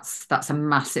say that's a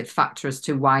massive factor as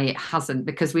to why it hasn't?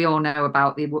 Because we all know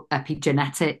about the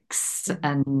epigenetics Mhm.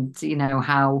 and,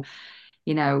 how,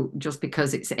 just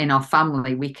because it's in our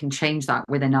family, we can change that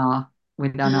within our.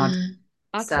 Mm,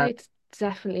 I'd So, say it's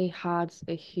definitely had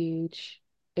a huge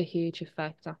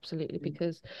effect, absolutely,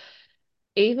 because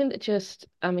even just,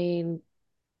 I mean,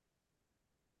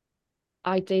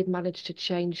 I did manage to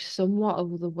change somewhat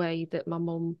of the way that my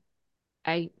mum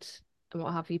ate and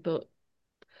what have you, but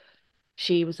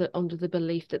she was under the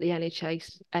belief that the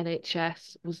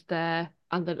NHS was there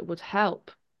and that it would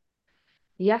help.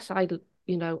 Yes, I've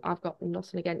got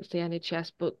nothing against the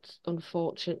NHS, but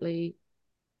unfortunately,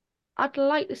 I'd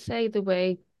like to say the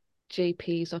way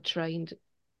GPs are trained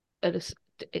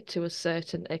at to a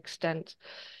certain extent,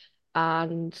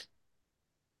 and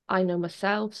I know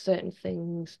myself certain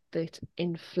things that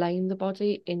inflame the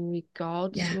body in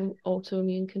regards yeah. to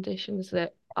autoimmune conditions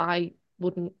that I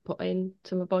wouldn't put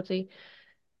into my body.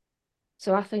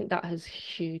 So I think that has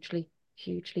hugely,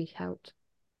 hugely helped.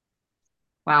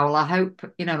 wow, well, I hope,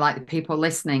 like the people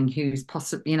listening whose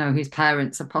possibly, whose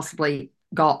parents have possibly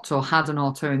got or had an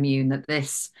autoimmune, that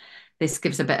this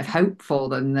gives a bit of hope for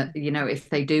them that, if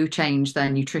they do change their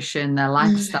nutrition, their Mm,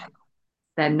 lifestyle,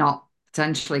 they're not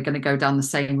potentially going to go down the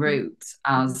same Mhm. route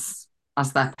Mhm.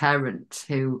 as their parent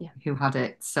who Yeah. who had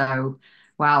it. So,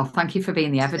 wow, thank you for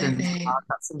being the evidence. absolutely.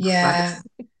 That's incredible. Yeah,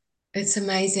 it's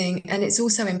amazing. And it's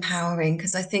also empowering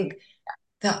because I think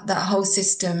that whole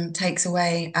system takes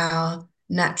away our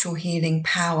natural healing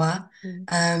power.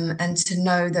 Mm. And to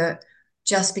know that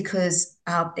just because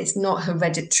it's not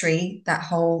hereditary, that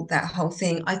whole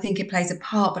thing, I think it plays a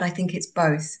part, but I think it's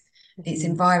both. It's Mm,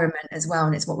 environment as well,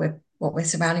 and it's what we're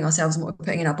surrounding ourselves and what we're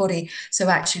putting in our body. So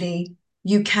actually,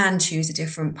 you can choose a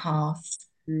different path.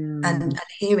 And mm,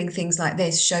 hearing things like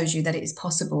this shows you that it is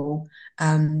possible,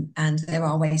 and there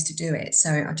are ways to do it. So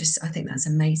I think that's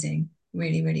amazing,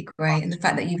 really, really great. And the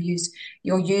fact that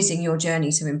you're using your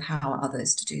journey to empower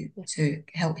others Yeah. to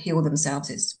help heal themselves,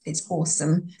 it's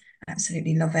awesome.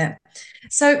 Absolutely love it.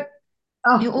 So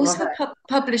oh, you're love also a it.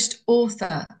 published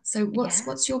author. So what's Yeah.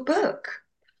 what's your book?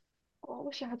 Oh, I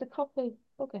wish I had a copy.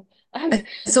 Okay.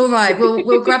 It's all right.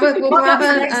 We'll grab a we'll Well, grab that's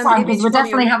the a next time because image we're from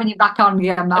definitely you. having you back on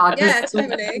here, Marg. Yeah, There's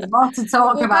totally. more to We'll,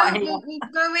 talk we'll about go here. we'll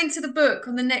go into the book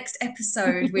on the next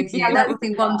episode with Yeah, you. That let's would be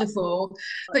do that. wonderful.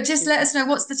 But Let's just do let that. us know,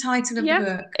 what's the title of the Yeah,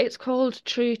 book? it's called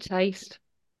True Taste.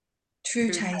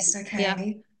 True True Taste. Yeah,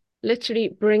 Okay. literally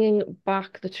bringing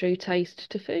back the true taste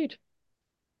to food.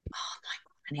 Oh my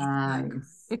God, I need the book.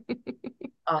 Nice.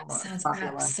 Oh, That that's sounds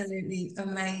fabulous. absolutely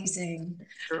amazing.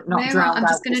 Not Where drowned I'm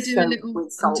just out going with to do a soap, little.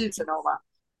 with salt and all that.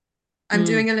 I'm Mm.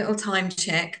 doing a little time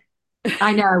check.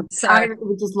 I know. So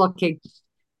We're just lucky.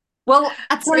 Well,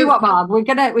 I tell you so what, Marg, we're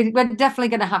definitely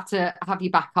gonna have to have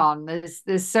you back on.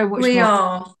 There's so much we more to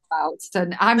are, talk about,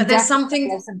 and I'm but there's definitely gonna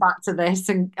something. listen back to this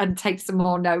and take some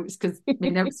more notes because my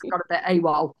notes have got a bit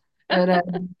AWOL. But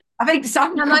I think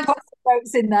Sam And could I've put some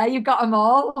notes in there. You've got them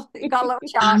all. You've got a little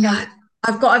chart I'm going. like,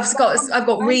 I've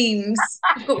got reams.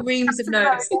 I've got reams of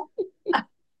notes.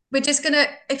 We're just gonna,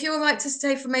 if you're all right to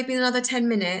stay for maybe another 10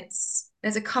 minutes,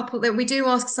 there's a couple that we do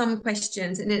ask some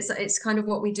questions, and it's kind of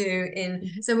what we do in.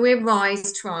 Mhm. So we're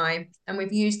Rise Tribe, and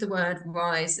we've used the word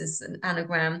rise as an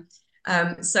anagram.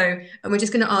 And we're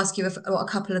just going to ask you what a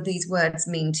couple of these words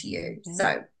mean to you. Okay.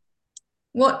 So,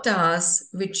 what does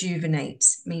rejuvenate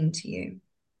mean to you?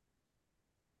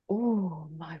 Oh,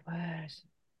 my word.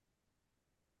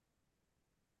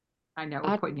 I know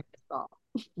we're I'd putting you on the spot.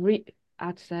 re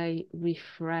I'd say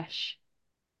refresh.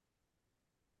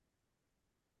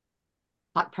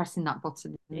 Like pressing that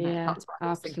button, isn't it? Yeah, That's what I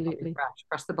was thinking of. absolutely. Refresh.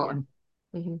 Press the Yeah. button.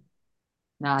 Hmm.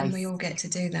 And we Nice. all get to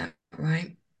do that,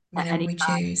 right? At Whenever any we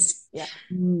time. choose. Yeah.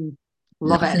 Mm,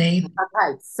 love it. Lovely.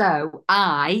 Okay, so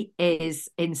I is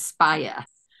inspire.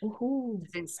 Woohoo.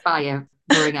 Inspire,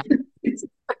 bring up.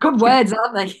 Good words,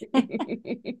 aren't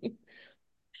they?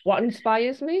 What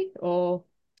inspires me? Or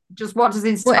Just what does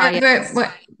inspire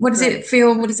Whatever, what does bring, it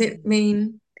feel? What does it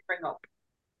mean? bring up?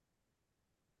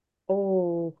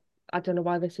 oh, I don't know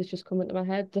why this has just come into my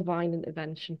head. Divine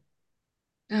intervention.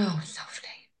 Oh,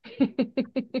 lovely.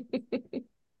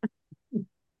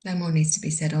 No more needs to be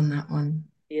said on that one.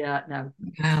 Yeah, no.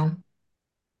 Wow.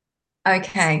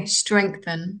 Okay,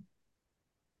 strengthen.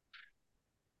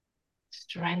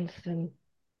 Strengthen.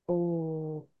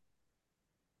 Oh,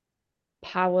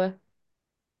 power.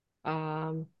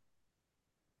 Um,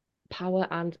 power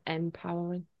and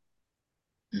empowering.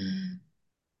 Mm,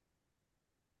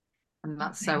 And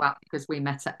that's so lovely. apt because we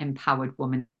met an empowered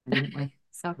woman, didn't we?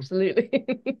 So Absolutely.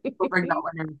 we'll bring that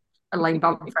one in. Elaine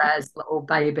Bonfrey's little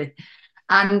baby.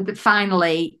 And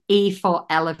finally, E for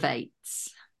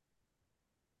elevates.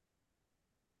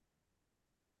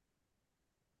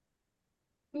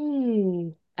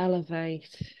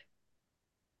 Elevate.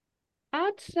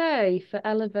 I'd say for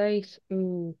elevate,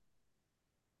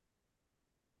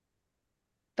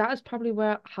 that is probably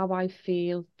where how I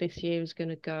feel this year is going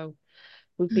to go.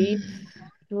 We've been Mm.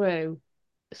 through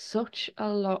such a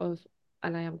lot of,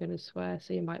 and I am going to swear,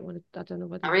 so you might want to, I don't know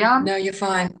whether Carry you on. No, you're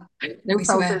fine. No We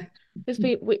filters. swear.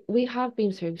 we have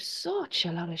been through such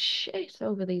a lot of shit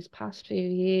over these past few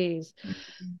years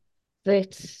Mm.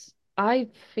 that I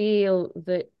feel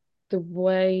that the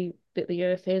way that the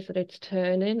earth is, that it's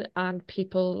turning, and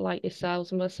people like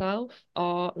yourselves and myself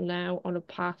are now on a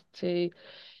path to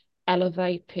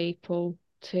elevate people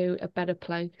to a better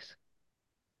place.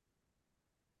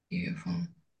 Beautiful.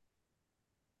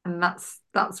 And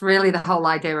that's really the whole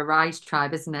idea of Rise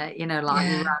Tribe, isn't it? You know, like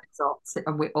we Yeah. rise up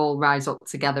and we all rise up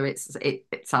together. It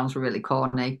sounds really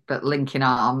corny, but linking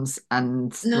arms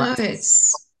and No,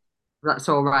 it's let's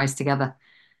all rise together.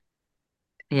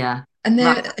 Yeah. and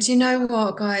Right. there, do you know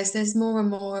what, guys? There's more and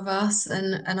more of us,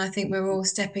 and I think we're all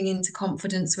stepping into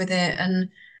confidence with it. And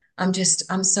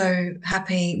I'm so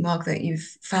happy, Mark, that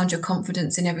you've found your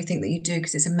confidence in everything that you do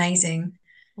because it's amazing,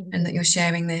 and that you're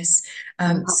sharing this.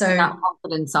 And passing So that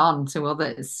confidence on to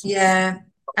others. yeah,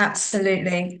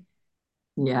 absolutely.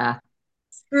 Yeah.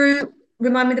 True.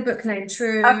 Remind me the book name.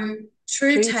 True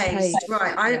True Taste.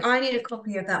 Right. taste, yeah. I need a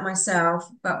copy of that myself,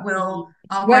 but Mhm.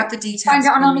 I'll Where grab the find details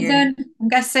it on from you. Amazon, I'm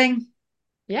guessing.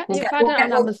 Yeah, We'll you get find we'll it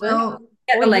get on Amazon,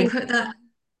 get or the you We'll can link. put that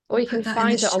or we'll you can put that in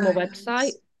the find it on show my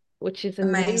website, notes. which is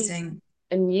Amazing.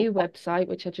 a new website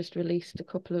which I just released a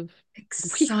couple of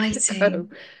weeks ago.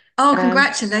 Exciting. Oh, Um,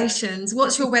 congratulations.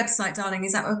 What's your website, darling?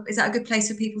 Is that a good place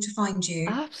for people to find you?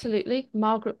 Absolutely,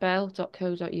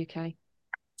 margaretbell.co.uk.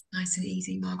 Nice and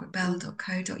easy,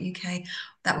 margaretbell.co.uk.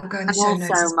 That will go in the And show notes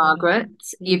also, as well. Margaret,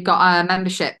 you've Mm, got a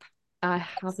membership. I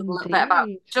Tell have us a little bit about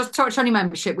indeed. just touch on your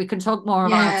membership. We can talk more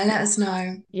about Yeah, it. let us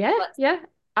know. Yeah, Let's yeah.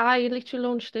 I literally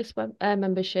launched this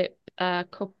membership a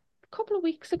couple of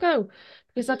weeks ago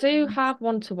because I do have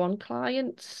one-to-one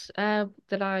clients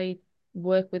that I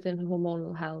work with in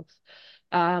hormonal health.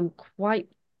 Quite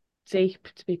deep,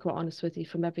 to be quite honest with you,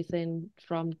 from everything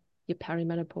from your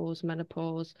perimenopause,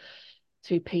 menopause,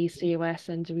 to PCOS,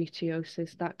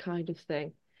 endometriosis, that kind of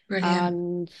thing. Brilliant.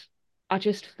 And I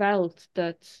just felt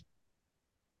that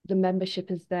the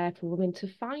membership is there for women to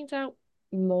find out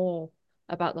more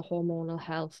about the hormonal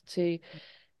health, to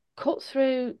cut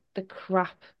through the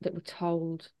crap that we're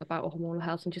told about hormonal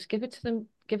health and just give it to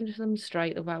them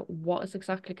straight about what is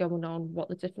exactly going on, what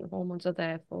the different hormones are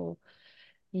there for.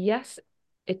 Yes,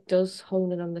 it does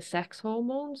hone in on the sex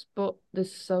hormones, but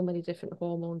there's so many different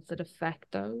hormones that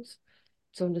affect those.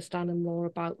 So understanding more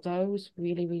about those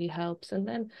really, really helps. And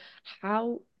then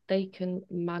how they can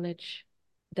manage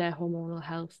their hormonal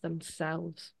health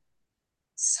themselves.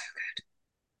 So good.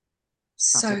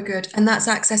 So fabulous. good. And that's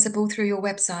accessible through your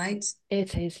website.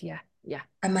 It is, yeah, yeah.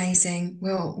 Amazing.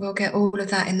 We'll get all of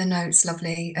that in the notes,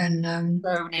 lovely. And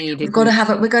So we've needed. got to We have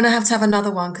it. We're going to have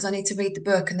another one because I need to read the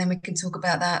book and then we can talk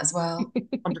about that as well.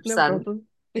 No 100%. problem.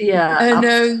 Yeah, And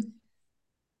absolutely.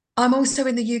 I'm also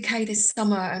in the UK this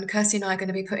summer, and Kirsty and I are going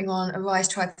to be putting on a Rise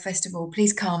Tribe Festival.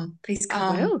 Please come. Please I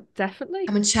come. will, definitely.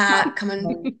 Come and chat. Come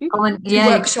and do Yeah,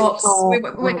 you can do workshops. more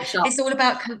workshops. It's all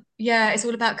about yeah, it's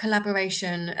all about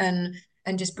collaboration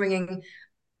and just bringing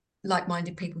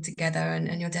like-minded people together.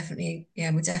 And you're definitely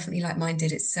we're definitely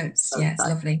like-minded. It's So yeah, it's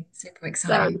exciting. lovely, super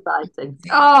So exciting. exciting.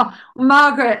 Oh,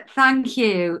 Margaret, thank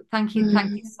you. Thank you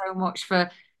Mm, so much for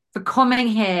coming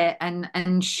here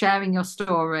and sharing your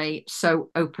story so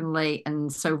openly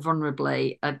and so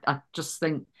vulnerably. I just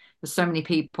think there's so many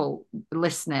people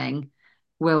listening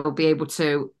will be able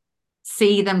to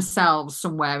see themselves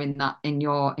somewhere in that in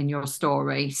your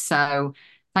story. So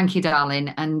thank you, darling,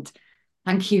 and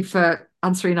thank you for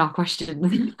answering our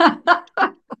question.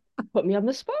 Put me on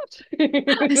the spot.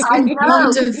 it's I been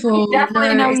know. You wonderful. No,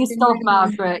 definitely know it's your been stuff, really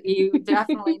wonderful. Margaret. You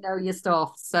definitely know your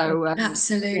stuff. So, yeah.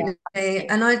 Absolutely.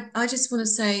 And I just want to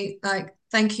say, like,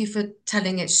 thank you for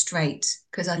telling it straight,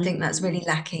 because I think that's Mm, really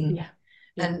lacking. Yeah,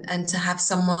 yeah. And to have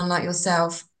someone like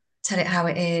yourself tell it how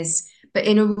it is, but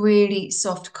in a really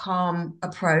soft, calm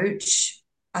approach.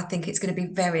 I think it's going to be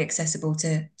very accessible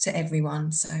to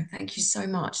everyone. So thank you so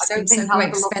much. I It's been don't so think I'll great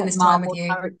ever to look spend at this time with Marvel you.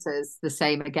 characters the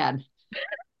same again.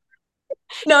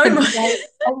 No,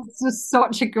 It's just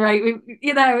such a great,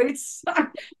 it's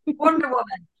Wonder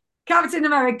Woman, Captain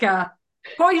America, I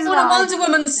Poison want a Ivy.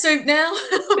 Wonder Woman suit now.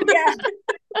 Yeah,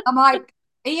 I'm like,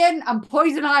 Ian, I'm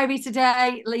Poison Ivy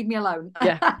today. Leave me alone.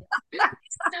 Yeah.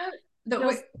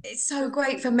 It's so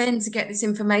great for men to get this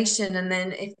information, and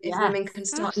then if Yeah, women can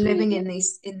start living Absolutely.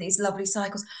 in these lovely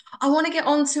cycles. I want to get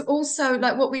on to also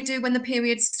like what we do when the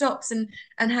period stops and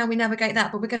how we navigate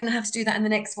that, but we're going to have to do that in the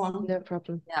next one. No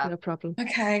problem. yeah. No problem.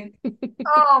 Okay,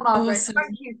 Oh, Margaret, awesome.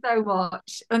 thank you so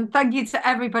much. And thank you to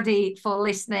everybody for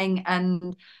listening.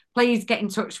 And please get in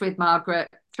touch with Margaret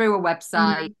through a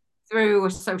website, Mm, through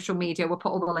social media. We'll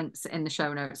put all the links in the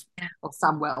show notes, yeah, or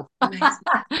Sam will.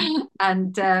 amazing.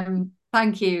 And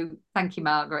thank you. Thank you,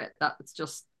 Margaret. That was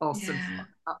just awesome. Yeah.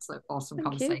 Absolute awesome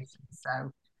Thank you. conversation.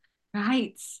 So,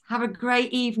 right. Have a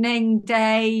great evening,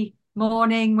 day,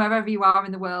 morning, wherever you are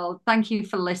in the world. Thank you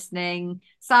for listening.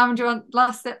 Sam, do you want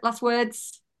last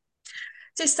words?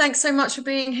 Just thanks so much for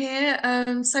being here.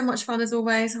 So much fun as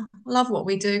always. I love what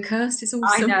we do, Kirst. It's I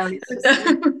awesome. know, it's just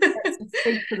we get to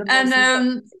speak to the And most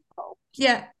important people.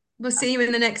 yeah, we'll see you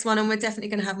in the next one, and we're definitely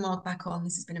going to have Marg back on.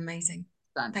 This has been amazing.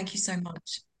 Done. Thank you so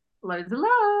much. Loads of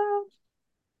love.